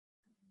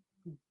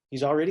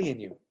 He's already in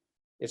you.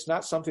 It's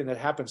not something that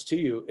happens to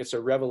you. It's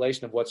a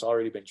revelation of what's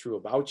already been true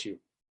about you.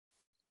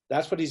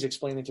 That's what he's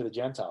explaining to the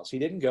Gentiles. He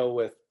didn't go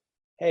with,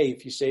 hey,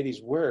 if you say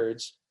these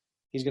words,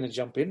 he's going to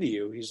jump into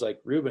you. He's like,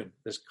 Reuben,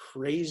 this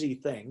crazy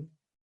thing,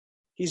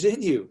 he's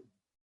in you.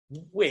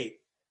 Wait,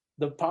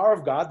 the power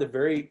of God, the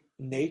very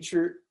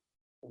nature,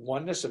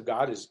 oneness of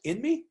God is in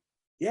me?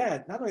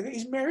 Yeah, not only that,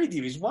 he's married to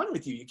you. He's one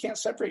with you. You can't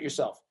separate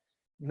yourself.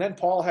 And then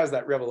Paul has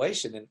that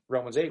revelation in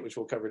Romans 8, which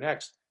we'll cover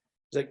next.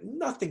 He's like,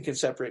 nothing can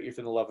separate you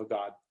from the love of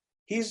God.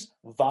 He's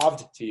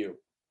vaved to you,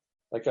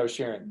 like I was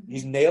sharing.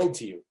 He's nailed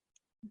to you.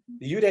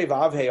 The Yude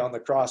Vavhe on the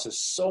cross is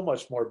so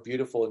much more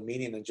beautiful and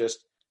meaning than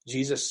just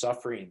Jesus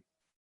suffering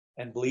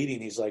and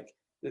bleeding. He's like,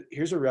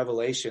 here's a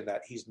revelation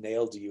that he's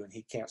nailed to you and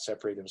he can't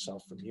separate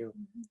himself from you.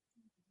 Isn't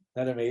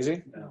that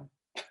amazing? No.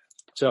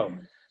 So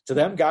to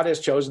them, God has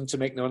chosen to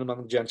make known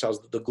among the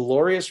Gentiles the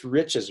glorious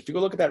riches. If you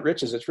go look at that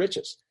riches, it's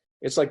riches.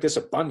 It's like this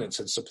abundance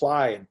and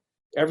supply and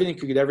everything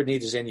you could ever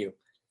need is in you.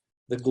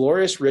 The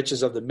glorious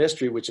riches of the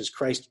mystery, which is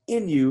Christ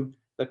in you,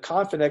 the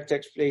confident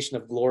expectation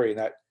of glory.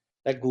 And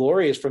that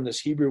glory is from this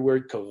Hebrew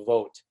word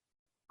kavod,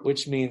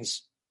 which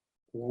means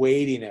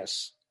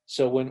weightiness.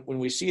 So when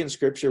we see in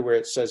scripture where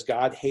it says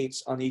God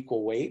hates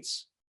unequal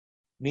weights,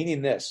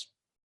 meaning this,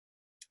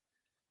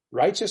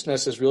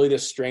 righteousness is really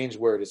this strange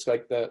word. It's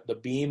like the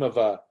beam of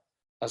a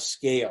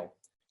scale.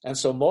 And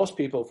so most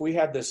people, if we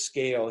had this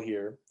scale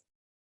here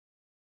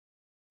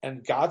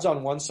and God's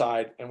on one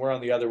side and we're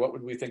on the other, what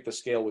would we think the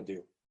scale would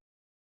do?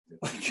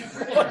 Like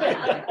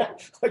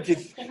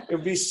it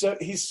would be so,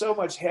 he's so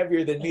much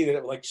heavier than me that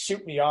it would like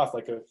shoot me off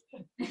like a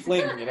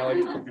fling,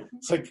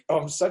 it's like, oh,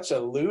 I'm such a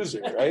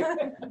loser, right?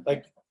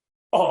 Like,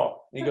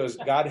 oh, and he goes,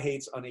 God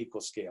hates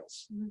unequal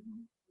scales.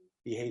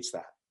 He hates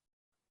that.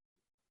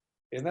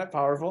 Isn't that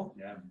powerful?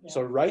 Yeah.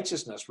 So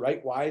righteousness,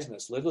 right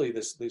wiseness, literally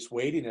this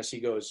weightiness,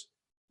 he goes,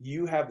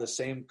 you have the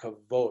same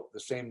kavod, the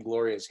same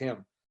glory as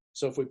him.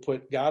 So if we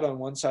put God on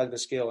one side of the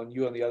scale and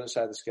you on the other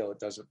side of the scale, it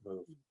doesn't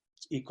move.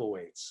 It's equal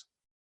weights.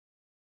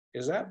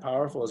 Is that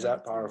powerful? Is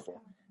that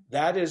powerful?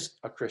 That is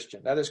a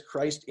Christian. That is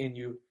Christ in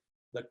you,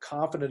 the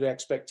confident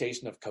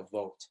expectation of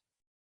kavod,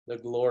 the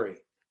glory.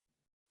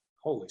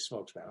 Holy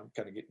smokes, man. I'm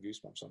kind of getting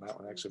goosebumps on that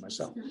one actually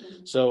myself.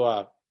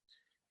 So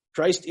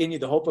Christ in you,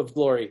 the hope of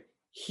glory.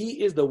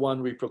 He is the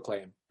one we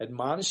proclaim,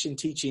 admonishing,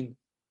 teaching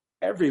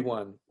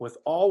everyone with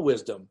all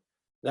wisdom,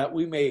 that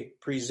we may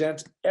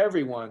present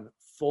everyone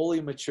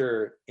fully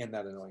mature in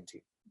that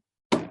anointing.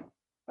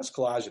 That's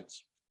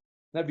Colossians.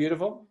 Isn't that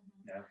beautiful?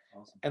 Yeah,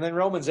 awesome. And then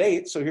Romans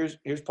 8. So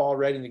here's Paul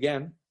writing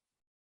again.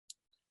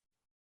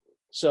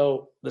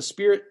 So the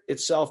Spirit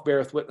itself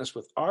beareth witness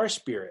with our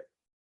spirit.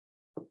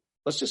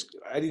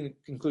 I didn't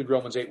include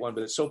Romans 8:1,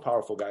 but it's so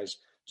powerful, guys.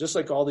 Just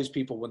like all these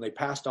people, when they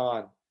passed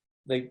on,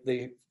 they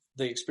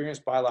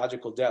experienced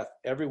biological death.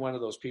 Every one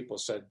of those people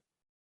said,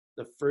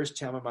 the first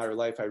time in my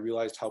life, I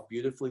realized how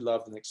beautifully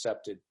loved and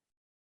accepted.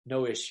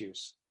 No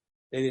issues.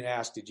 They didn't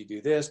ask, did you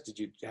do this? Did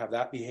you have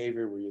that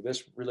behavior? Were you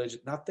this religious?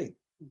 Nothing.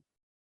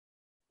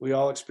 We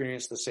all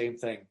experience the same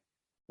thing.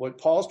 What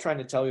Paul's trying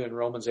to tell you in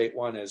Romans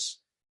 8:1 is,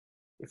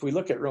 if we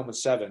look at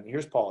Romans 7,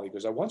 here's Paul. He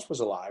goes, I once was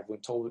alive when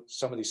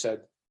somebody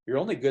said, you're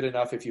only good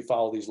enough if you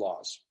follow these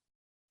laws.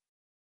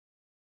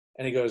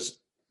 And he goes,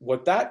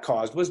 what that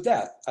caused was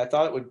death. I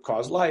thought it would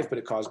cause life, but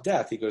it caused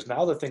death. He goes,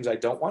 now the things I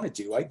don't want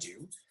to do, I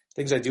do.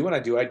 Things I do when I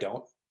do, I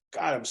don't.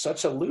 God, I'm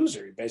such a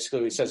loser.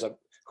 Basically, he says,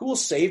 who will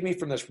save me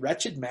from this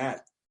wretched man?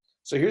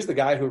 So here's the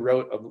guy who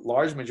wrote a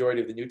large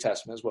majority of the New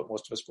Testament, is what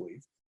most of us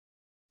believe.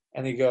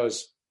 And he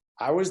goes,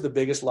 I was the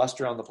biggest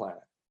luster on the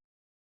planet.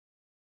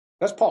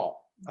 That's Paul.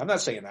 I'm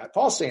not saying that.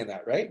 Paul's saying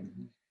that, right?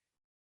 Mm-hmm.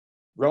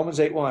 Romans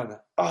 8:1.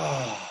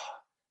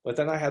 But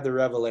then I had the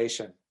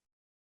revelation.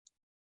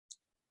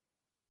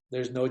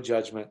 There's no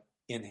judgment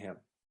in him.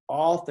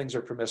 All things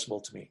are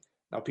permissible to me.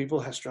 Now, people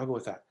have struggled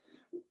with that.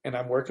 And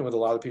I'm working with a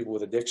lot of people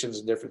with addictions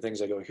and different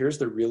things. I go, here's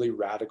the really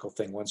radical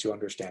thing once you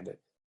understand it.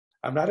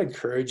 I'm not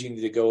encouraging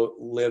you to go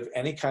live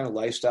any kind of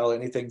lifestyle,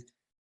 anything.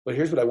 But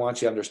here's what I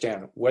want you to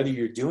understand. Whether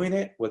you're doing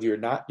it, whether you're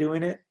not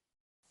doing it,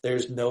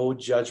 there's no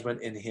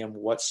judgment in him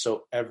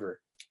whatsoever.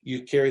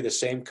 You carry the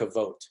same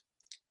kavod.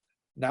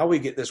 Now we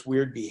get this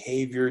weird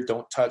behavior.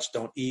 Don't touch,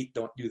 don't eat,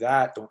 don't do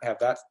that, don't have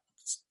that.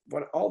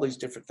 All these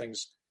different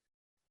things.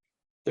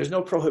 There's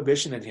no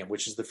prohibition in him,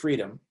 which is the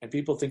freedom. And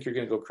people think you're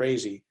going to go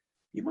crazy.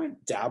 You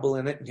might dabble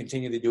in it and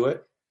continue to do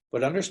it,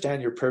 but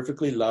understand you're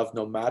perfectly loved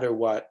no matter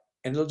what,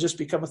 and it'll just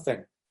become a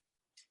thing.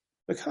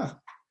 Like,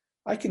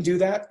 I can do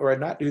that or I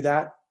not do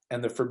that,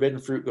 and the forbidden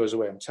fruit goes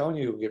away. I'm telling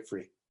you, you'll get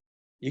free.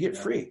 You get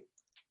free.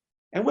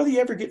 And whether you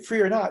ever get free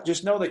or not,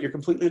 just know that you're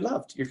completely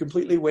loved. You're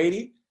completely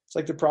weighty. It's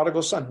like the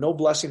prodigal son. No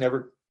blessing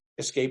ever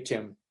escaped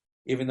him,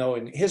 even though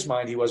in his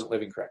mind he wasn't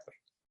living correctly.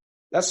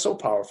 That's so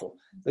powerful.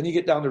 Then you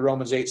get down to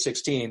Romans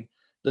 8:16.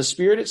 The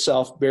Spirit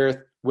itself beareth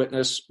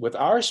witness with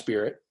our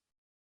spirit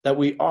that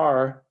we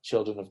are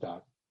children of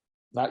God.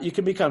 Not you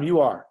can become, you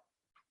are.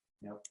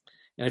 Yep.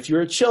 And if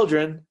you're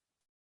children,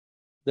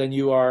 then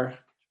you are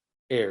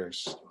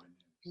heirs.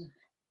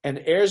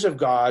 And heirs of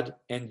God,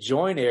 and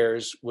joint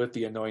heirs with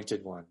the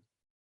Anointed One.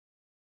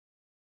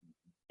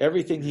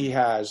 Everything he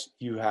has,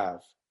 you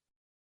have.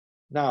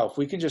 Now, if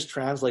we can just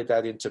translate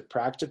that into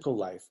practical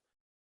life,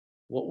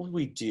 what would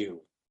we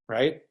do?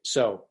 Right?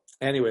 So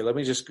anyway, let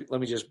me just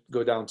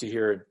go down to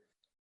here.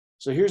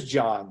 So here's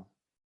John.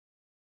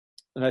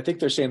 And I think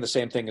they're saying the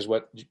same thing as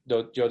what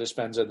Joe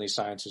Dispenza and these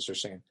scientists are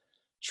saying.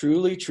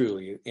 Truly,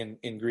 truly.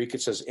 In Greek,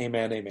 it says,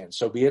 amen, amen.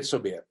 So be it, so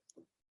be it.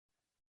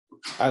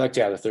 I like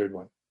to add a third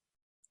one.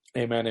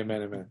 Amen,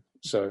 amen, amen.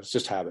 So it's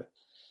just habit.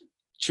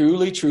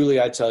 Truly,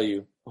 truly, I tell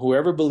you,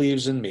 whoever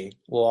believes in me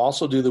will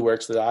also do the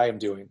works that I am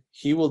doing.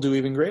 He will do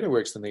even greater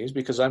works than these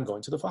because I'm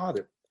going to the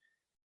Father.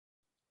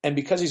 And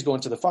because he's going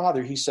to the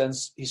Father, he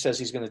says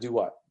he's going to do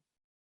what?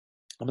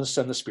 I'm going to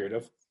send the spirit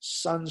of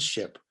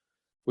sonship,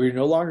 where you're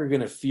no longer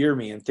going to fear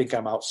me and think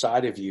I'm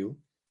outside of you,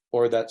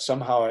 or that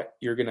somehow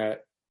you're going to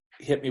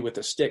hit me with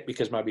a stick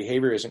because my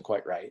behavior isn't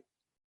quite right.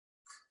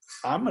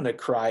 I'm going to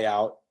cry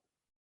out,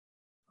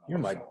 you're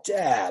my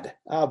dad,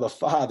 Abba,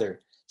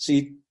 Father.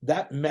 See,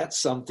 that meant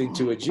something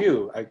to a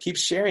Jew. I keep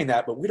sharing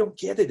that, but we don't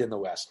get it in the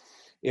West.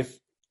 If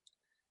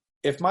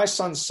my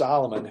son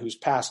Solomon, who's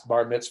past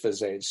bar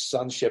mitzvah's age,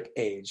 sonship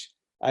age,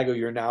 I go,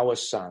 you're now a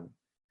son.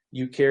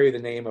 You carry the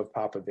name of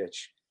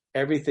Popovich.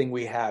 Everything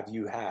we have,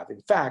 you have.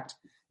 In fact,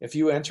 if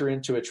you enter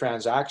into a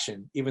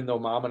transaction, even though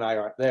mom and I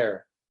aren't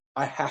there,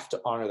 I have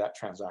to honor that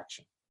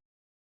transaction.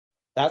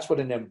 That's what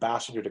an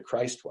ambassador to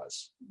Christ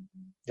was.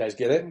 You guys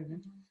get it? Mm-hmm.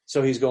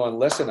 So he's going,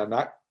 listen,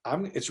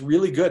 it's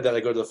really good that I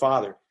go to the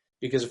Father,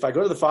 because if I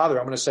go to the Father,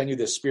 I'm going to send you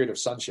this spirit of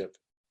sonship.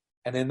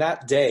 And in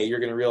that day, you're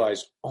going to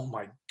realize, oh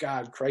my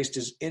God, Christ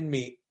is in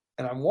me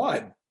and I'm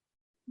one.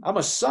 I'm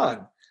a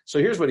son. So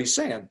here's what he's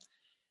saying.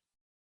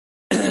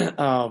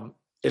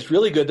 It's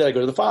really good that I go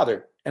to the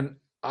Father, and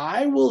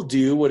I will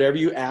do whatever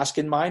you ask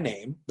in my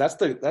name. That's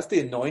the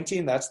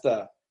anointing. That's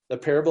the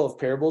parable of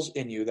parables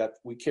in you, that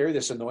we carry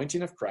this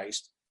anointing of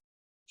Christ.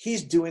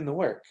 He's doing the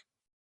work.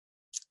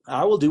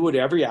 I will do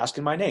whatever you ask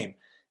in my name,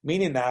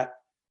 meaning that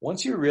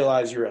once you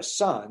realize you're a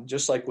son,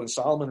 just like when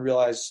Solomon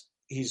realized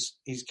he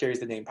carries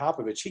the name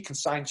Popovich, he can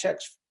sign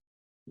checks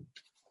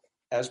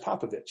as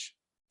Popovich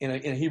in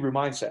a Hebrew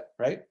mindset,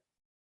 right?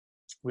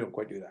 We don't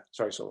quite do that.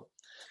 Sorry, Solo.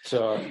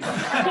 So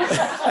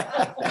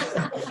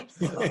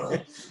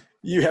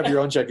you have your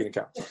own checking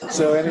account.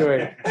 So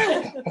anyway,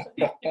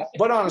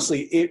 but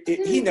honestly,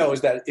 he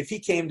knows that if he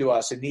came to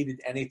us and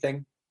needed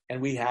anything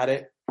and we had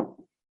it,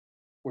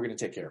 we're going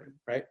to take care of it,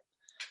 right?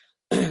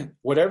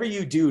 Whatever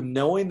you do,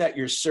 knowing that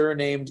you're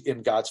surnamed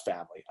in God's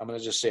family, I'm going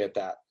to just say it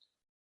that,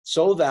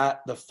 so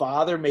that the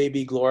Father may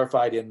be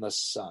glorified in the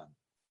Son.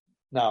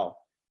 Now,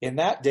 in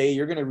that day,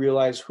 you're going to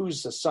realize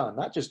who's the Son.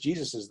 Not just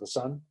Jesus is the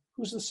Son.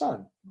 Who's the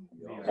Son?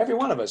 Every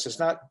one of us. It's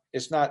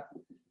not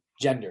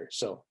gender.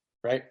 So,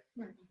 right?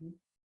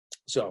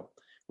 So,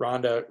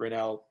 Rhonda,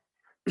 Renelle,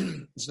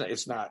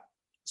 it's not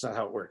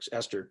how it works.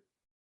 Esther.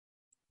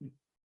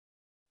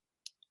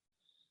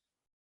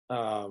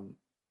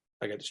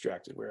 I got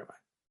distracted. Where am I?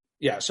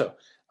 Yeah. So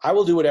I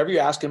will do whatever you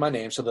ask in my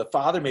name, so the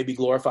Father may be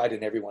glorified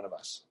in every one of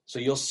us. So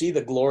you'll see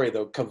the glory,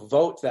 the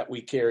kavod that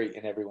we carry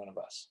in every one of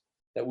us,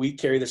 that we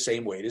carry the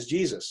same weight as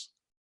Jesus.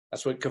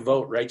 That's what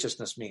kavod,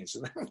 righteousness, means.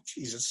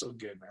 Jesus, so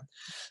good, man.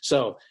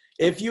 So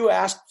if you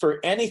ask for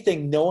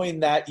anything, knowing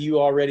that you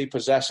already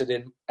possess it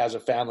in as a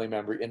family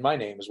member, in my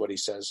name is what he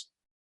says.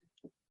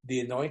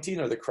 The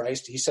anointing or the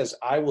Christ, he says,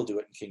 I will do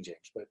it in King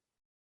James, but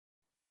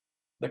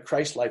the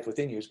Christ life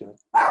within you is going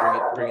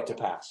to bring it to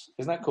pass.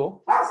 Isn't that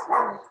cool?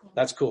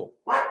 That's cool.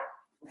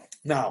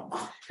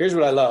 Now, here's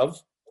what I love.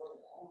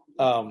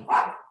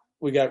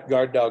 We got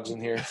guard dogs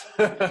in here.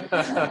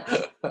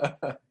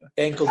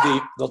 Ankle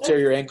deep. They'll tear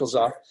your ankles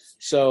off.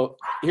 So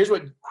here's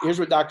what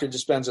Dr.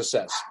 Dispenza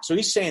says. So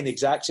he's saying the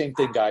exact same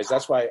thing, guys.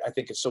 That's why I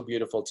think it's so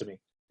beautiful to me.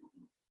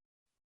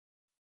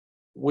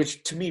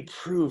 Which to me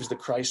proves the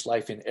Christ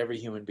life in every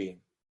human being.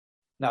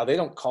 Now, they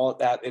don't call it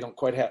that. They don't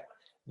quite have.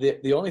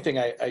 The only thing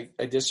I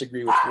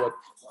disagree with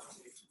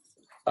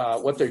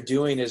what they're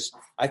doing is,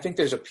 I think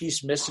there's a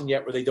piece missing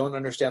yet where they don't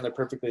understand they're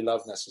perfectly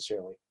loved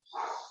necessarily.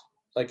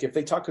 Like if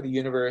they talk of the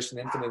universe and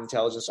infinite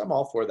intelligence, I'm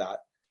all for that.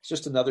 It's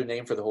just another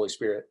name for the Holy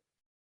Spirit.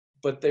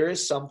 But there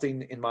is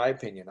something, in my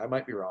opinion, I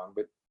might be wrong,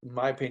 but in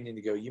my opinion,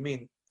 to go, you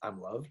mean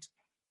I'm loved?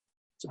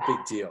 It's a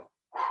big deal.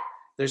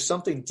 There's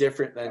something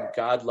different than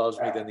God loves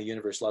me than the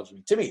universe loves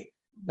me, to me.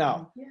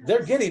 Now,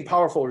 they're getting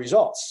powerful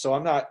results, so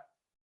I'm not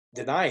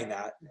denying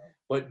that.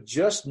 But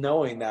just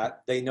knowing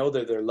that they know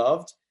that they're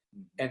loved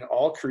and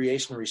all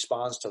creation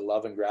responds to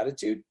love and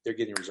gratitude, they're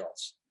getting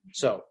results.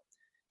 So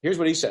here's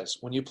what he says.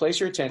 When you place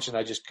your attention,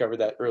 I just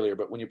covered that earlier,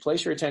 but when you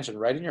place your attention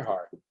right in your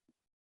heart,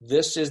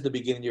 this is the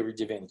beginning of your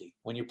divinity.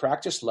 When you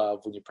practice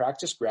love, when you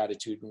practice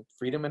gratitude,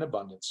 freedom and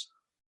abundance,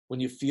 when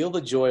you feel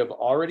the joy of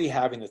already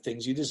having the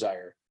things you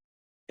desire,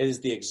 it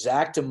is the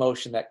exact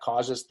emotion that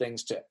causes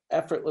things to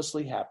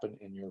effortlessly happen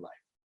in your life.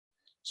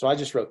 So I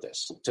just wrote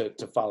this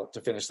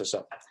to finish this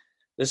up.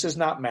 This is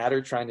not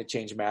matter trying to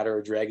change matter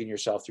or dragging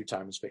yourself through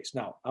time and space.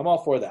 Now, I'm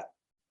all for that.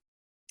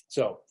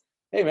 So,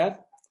 hey, man,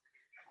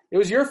 it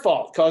was your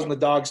fault causing the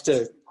dogs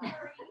to.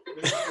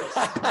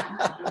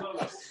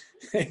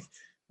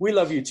 We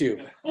love you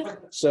too.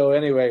 So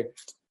anyway,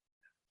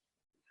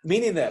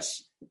 meaning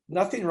this,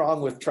 nothing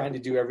wrong with trying to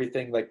do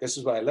everything like this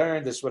is what I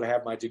learned, this is what I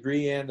have my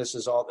degree in, this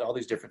is all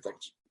these different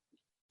things.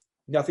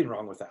 Nothing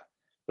wrong with that.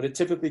 But it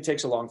typically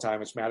takes a long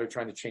time. It's matter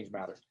trying to change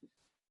matter.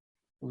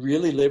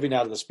 Really living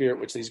out of the Spirit,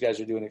 which these guys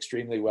are doing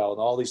extremely well, and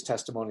all these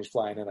testimonies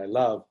flying in, I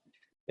love.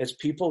 It's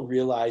people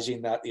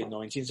realizing that the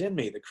anointing's in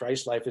me, the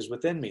Christ life is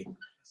within me.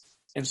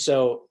 And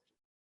so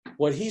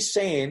what he's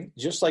saying,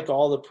 just like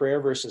all the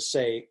prayer verses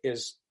say,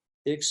 is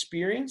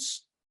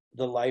experience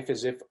the life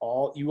as if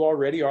you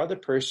already are the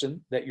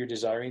person that you're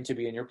desiring to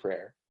be in your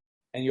prayer,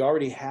 and you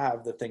already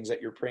have the things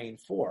that you're praying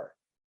for.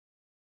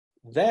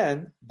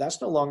 Then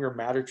that's no longer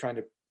matter trying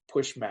to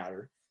push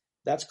matter.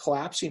 That's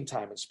collapsing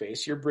time and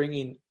space. You're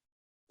bringing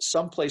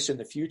someplace in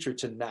the future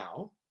to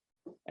now,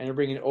 and you're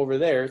bringing it over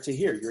there to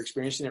here. You're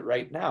experiencing it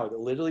right now. It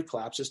literally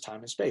collapses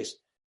time and space.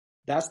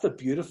 That's the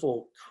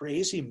beautiful,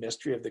 crazy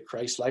mystery of the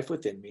Christ life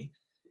within me.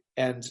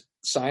 And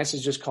science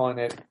is just calling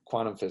it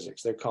quantum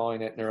physics. They're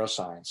calling it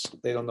neuroscience.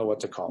 They don't know what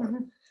to call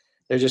it.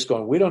 They're just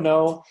going, we don't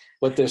know,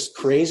 but this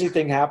crazy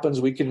thing happens.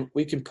 We can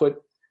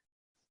put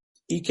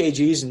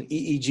EKGs and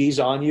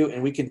EEGs on you,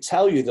 and we can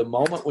tell you the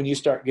moment when you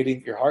start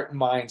getting, your heart and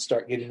mind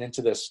start getting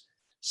into this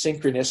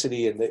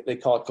synchronicity, and they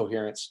call it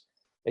coherence.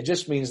 It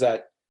just means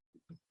that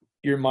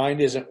your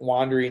mind isn't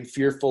wandering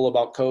fearful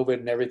about COVID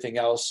and everything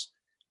else,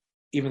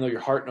 even though your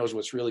heart knows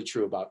what's really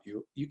true about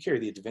you. You carry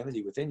the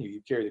divinity within you.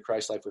 You carry the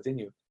Christ life within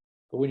you.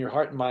 But when your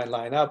heart and mind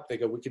line up, they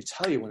go, we can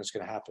tell you when it's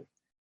going to happen.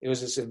 It was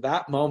just in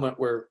that moment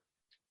where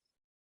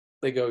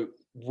they go,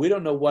 we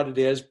don't know what it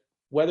is.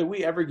 Whether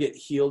we ever get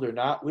healed or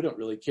not, we don't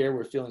really care.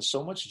 We're feeling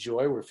so much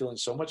joy. We're feeling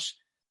so much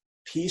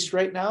peace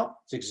right now.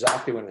 It's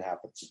exactly when it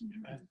happens.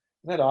 Isn't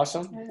that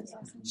awesome? That's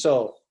awesome.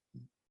 So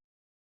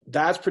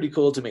that's pretty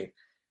cool to me.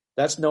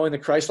 That's knowing the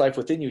Christ life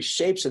within you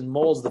shapes and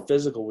molds the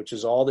physical, which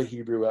is all the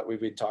Hebrew that we've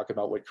been talking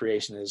about, what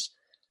creation is.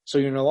 So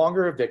you're no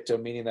longer a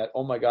victim, meaning that,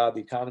 oh my God,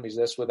 the economy is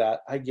this with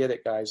that. I get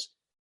it, guys.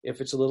 If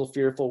it's a little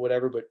fearful,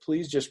 whatever, but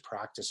please just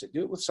practice it.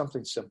 Do it with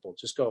something simple.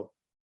 Just go,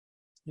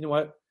 you know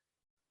what?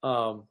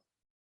 I'm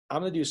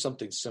going to do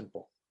something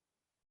simple.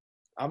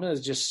 I'm going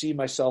to just see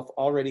myself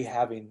already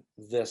having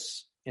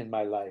this in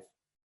my life.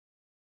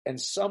 And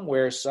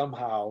somewhere,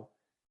 somehow,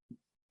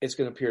 it's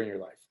going to appear in your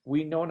life.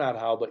 We know not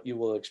how, but you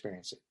will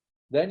experience it.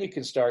 Then you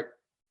can start,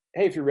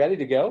 hey, if you're ready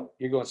to go,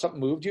 you're going, something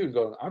moved you and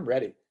going, I'm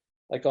ready.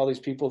 Like all these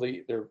people,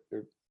 they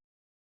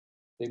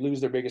lose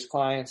their biggest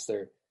clients.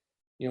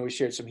 We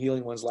shared some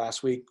healing ones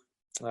last week.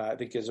 I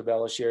think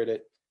Isabella shared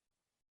it.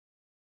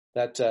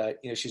 That,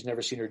 she's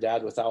never seen her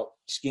dad without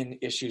skin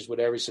issues,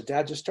 whatever. So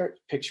Dad, just start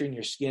picturing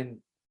your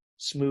skin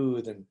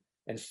smooth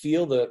and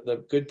feel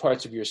the good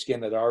parts of your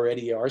skin that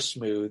already are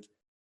smooth,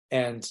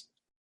 and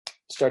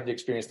started to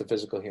experience the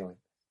physical healing.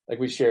 Like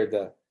we shared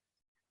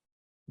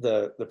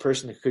the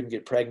person who couldn't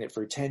get pregnant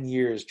for 10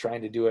 years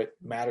trying to do it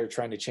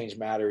trying to change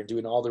matter and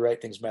doing all the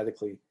right things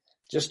medically,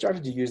 just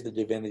started to use the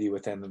divinity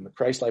within them, the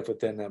Christ life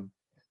within them,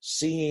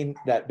 seeing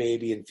that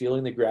baby and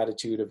feeling the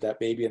gratitude of that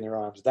baby in their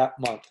arms that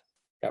month,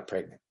 got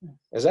pregnant.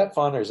 Is that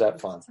fun or is that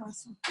fun? That's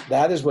awesome.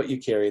 That is what you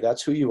carry.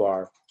 That's who you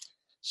are.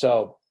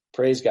 So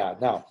praise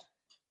God. Now,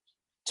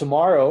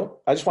 tomorrow,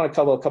 I just want to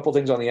cover a couple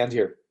things on the end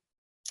here.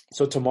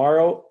 So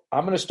tomorrow,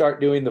 I'm going to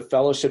start doing the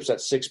fellowships at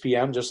 6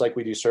 p.m., just like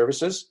we do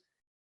services.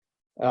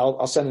 And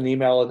I'll send an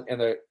email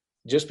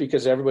just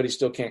because everybody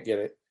still can't get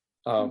it.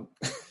 So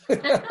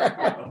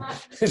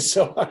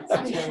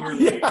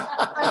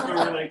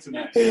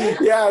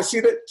yeah,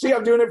 see,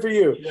 I'm doing it for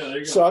you. Yeah, there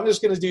you go. So I'm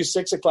just going to do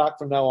 6 o'clock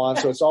from now on.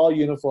 So it's all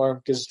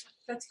uniform because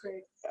That's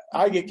great.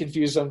 I get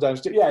confused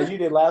sometimes too. Yeah, you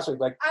did last week.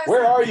 Like,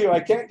 where are you?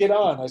 I can't get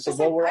on. I said,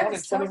 well, we're on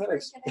in 20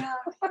 minutes.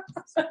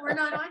 We're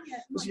not on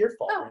yet. It's your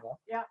fault. Oh, You know?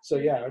 yeah. So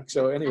yeah.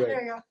 So anyway,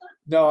 There you go.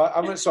 no,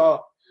 I'm going to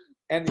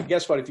and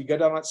guess what? If you go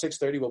down at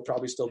 6:30, we'll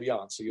probably still be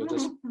on. So you'll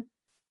just.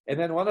 And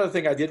then one other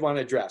thing I did want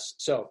to address.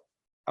 So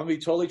I'm going to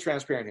be totally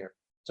transparent here.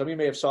 Some of you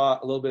may have saw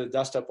a little bit of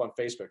dust up on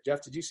Facebook.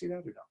 Jeff, did you see that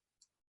or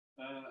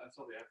no? I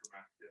saw the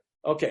aftermath.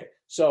 Yeah. Okay.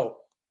 So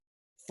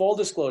full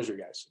disclosure,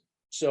 guys.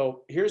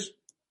 So here's,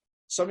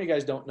 some of you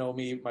guys don't know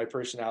me, my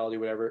personality,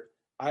 whatever.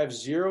 I have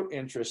zero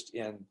interest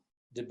in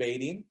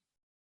debating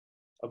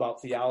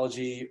about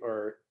theology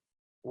or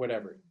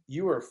whatever.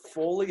 You are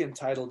fully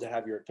entitled to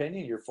have your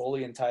opinion. You're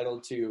fully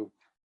entitled to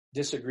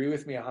disagree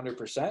with me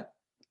 100%.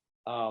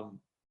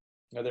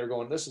 They're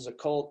going, this is a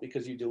cult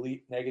because you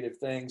delete negative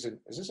things. And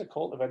is this a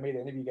cult? Have I made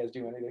any of you guys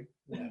do anything?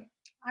 Yeah.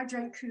 I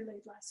drank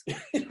Kool-Aid last week.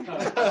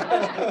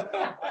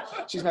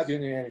 She's not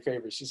doing me any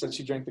favors. She said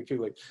she drank the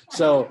Kool-Aid.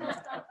 So,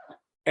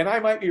 and I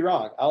might be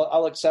wrong.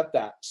 I'll accept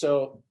that.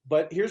 So,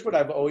 but here's what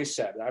I've always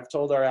said. I've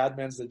told our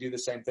admins to do the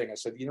same thing. I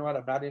said, you know what?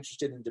 I'm not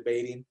interested in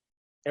debating.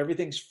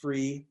 Everything's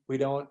free. We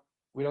don't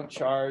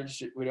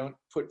charge. We don't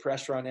put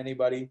pressure on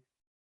anybody.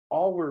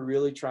 All we're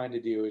really trying to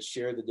do is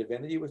share the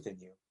divinity within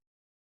you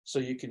so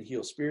you can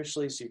heal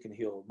spiritually, so you can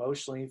heal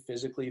emotionally,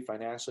 physically,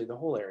 financially, the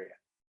whole area.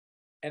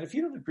 And if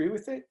you don't agree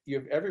with it, you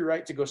have every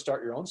right to go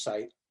start your own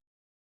site.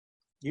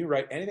 You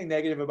write anything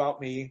negative about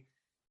me.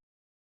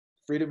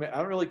 Freedom, I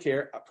don't really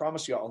care. I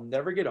promise you, I'll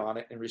never get on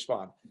it and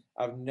respond.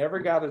 I've never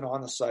gotten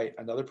on the site,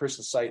 another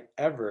person's site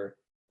ever,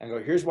 and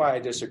go, here's why I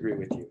disagree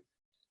with you.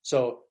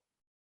 So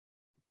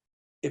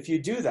if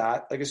you do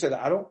that, like I said,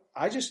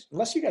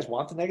 unless you guys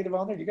want the negative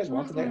on there, you guys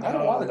want the negative, I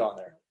don't want it on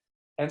there.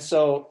 And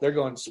so they're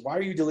going, so why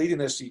are you deleting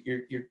this?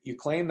 You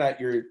claim that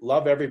you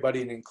love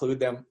everybody and include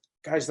them.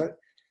 Guys,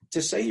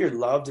 to say you're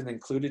loved and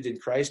included in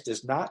Christ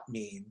does not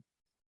mean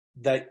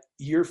that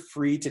you're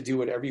free to do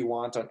whatever you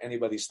want on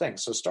anybody's thing.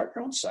 So start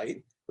your own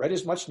site, write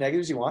as much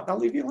negative as you want, and I'll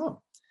leave you alone.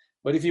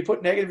 But if you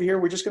put negative here,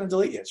 we're just going to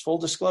delete you. It's full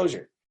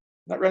disclosure.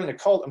 I'm not running a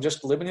cult. I'm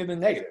just living in the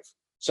negative.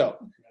 So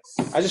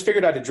I just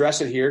figured I'd address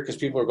it here because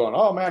people are going,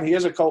 oh man, he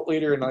is a cult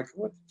leader. And like,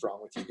 what's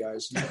wrong with you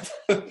guys?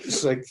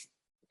 It's like,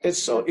 it's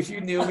so, if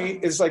you knew me,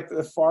 it's like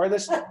the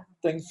farthest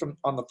thing from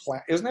on the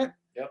planet, isn't it?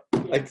 Yep.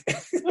 Like,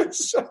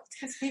 so,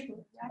 Because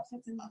people react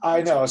to them.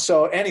 I know.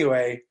 So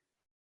anyway,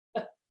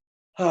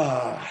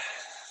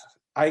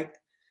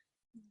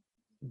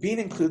 being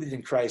included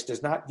in Christ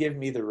does not give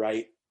me the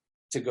right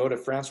to go to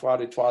Francois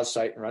Dutois'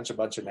 site and write a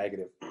bunch of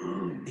negative.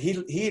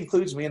 He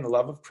includes me in the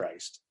love of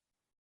Christ.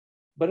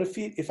 But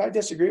if I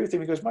disagree with him,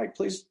 he goes, Mike,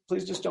 please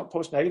just don't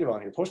post negative on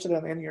here. Post it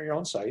on your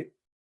own site.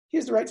 He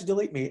has the right to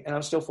delete me, and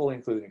I'm still fully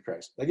included in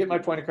Christ. Did I get my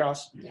point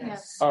across?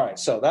 Yes. All right,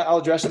 so that I'll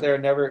address it there.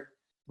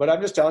 But I'm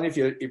just telling you,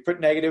 if you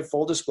put negative,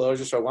 full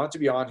disclosure, so I want it to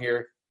be on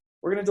here,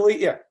 we're going to delete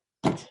you.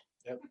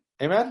 Yep.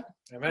 Amen?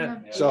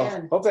 Amen. So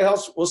hope that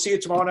helps. We'll see you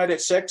tomorrow night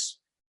at 6.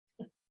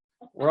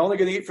 We're only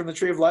going to eat from the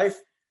tree of life.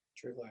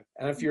 True life.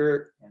 And if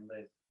you're And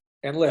live.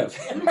 and live.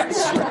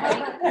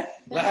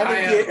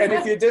 And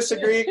if you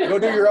disagree, go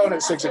do your own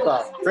at 6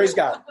 o'clock. Praise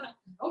God.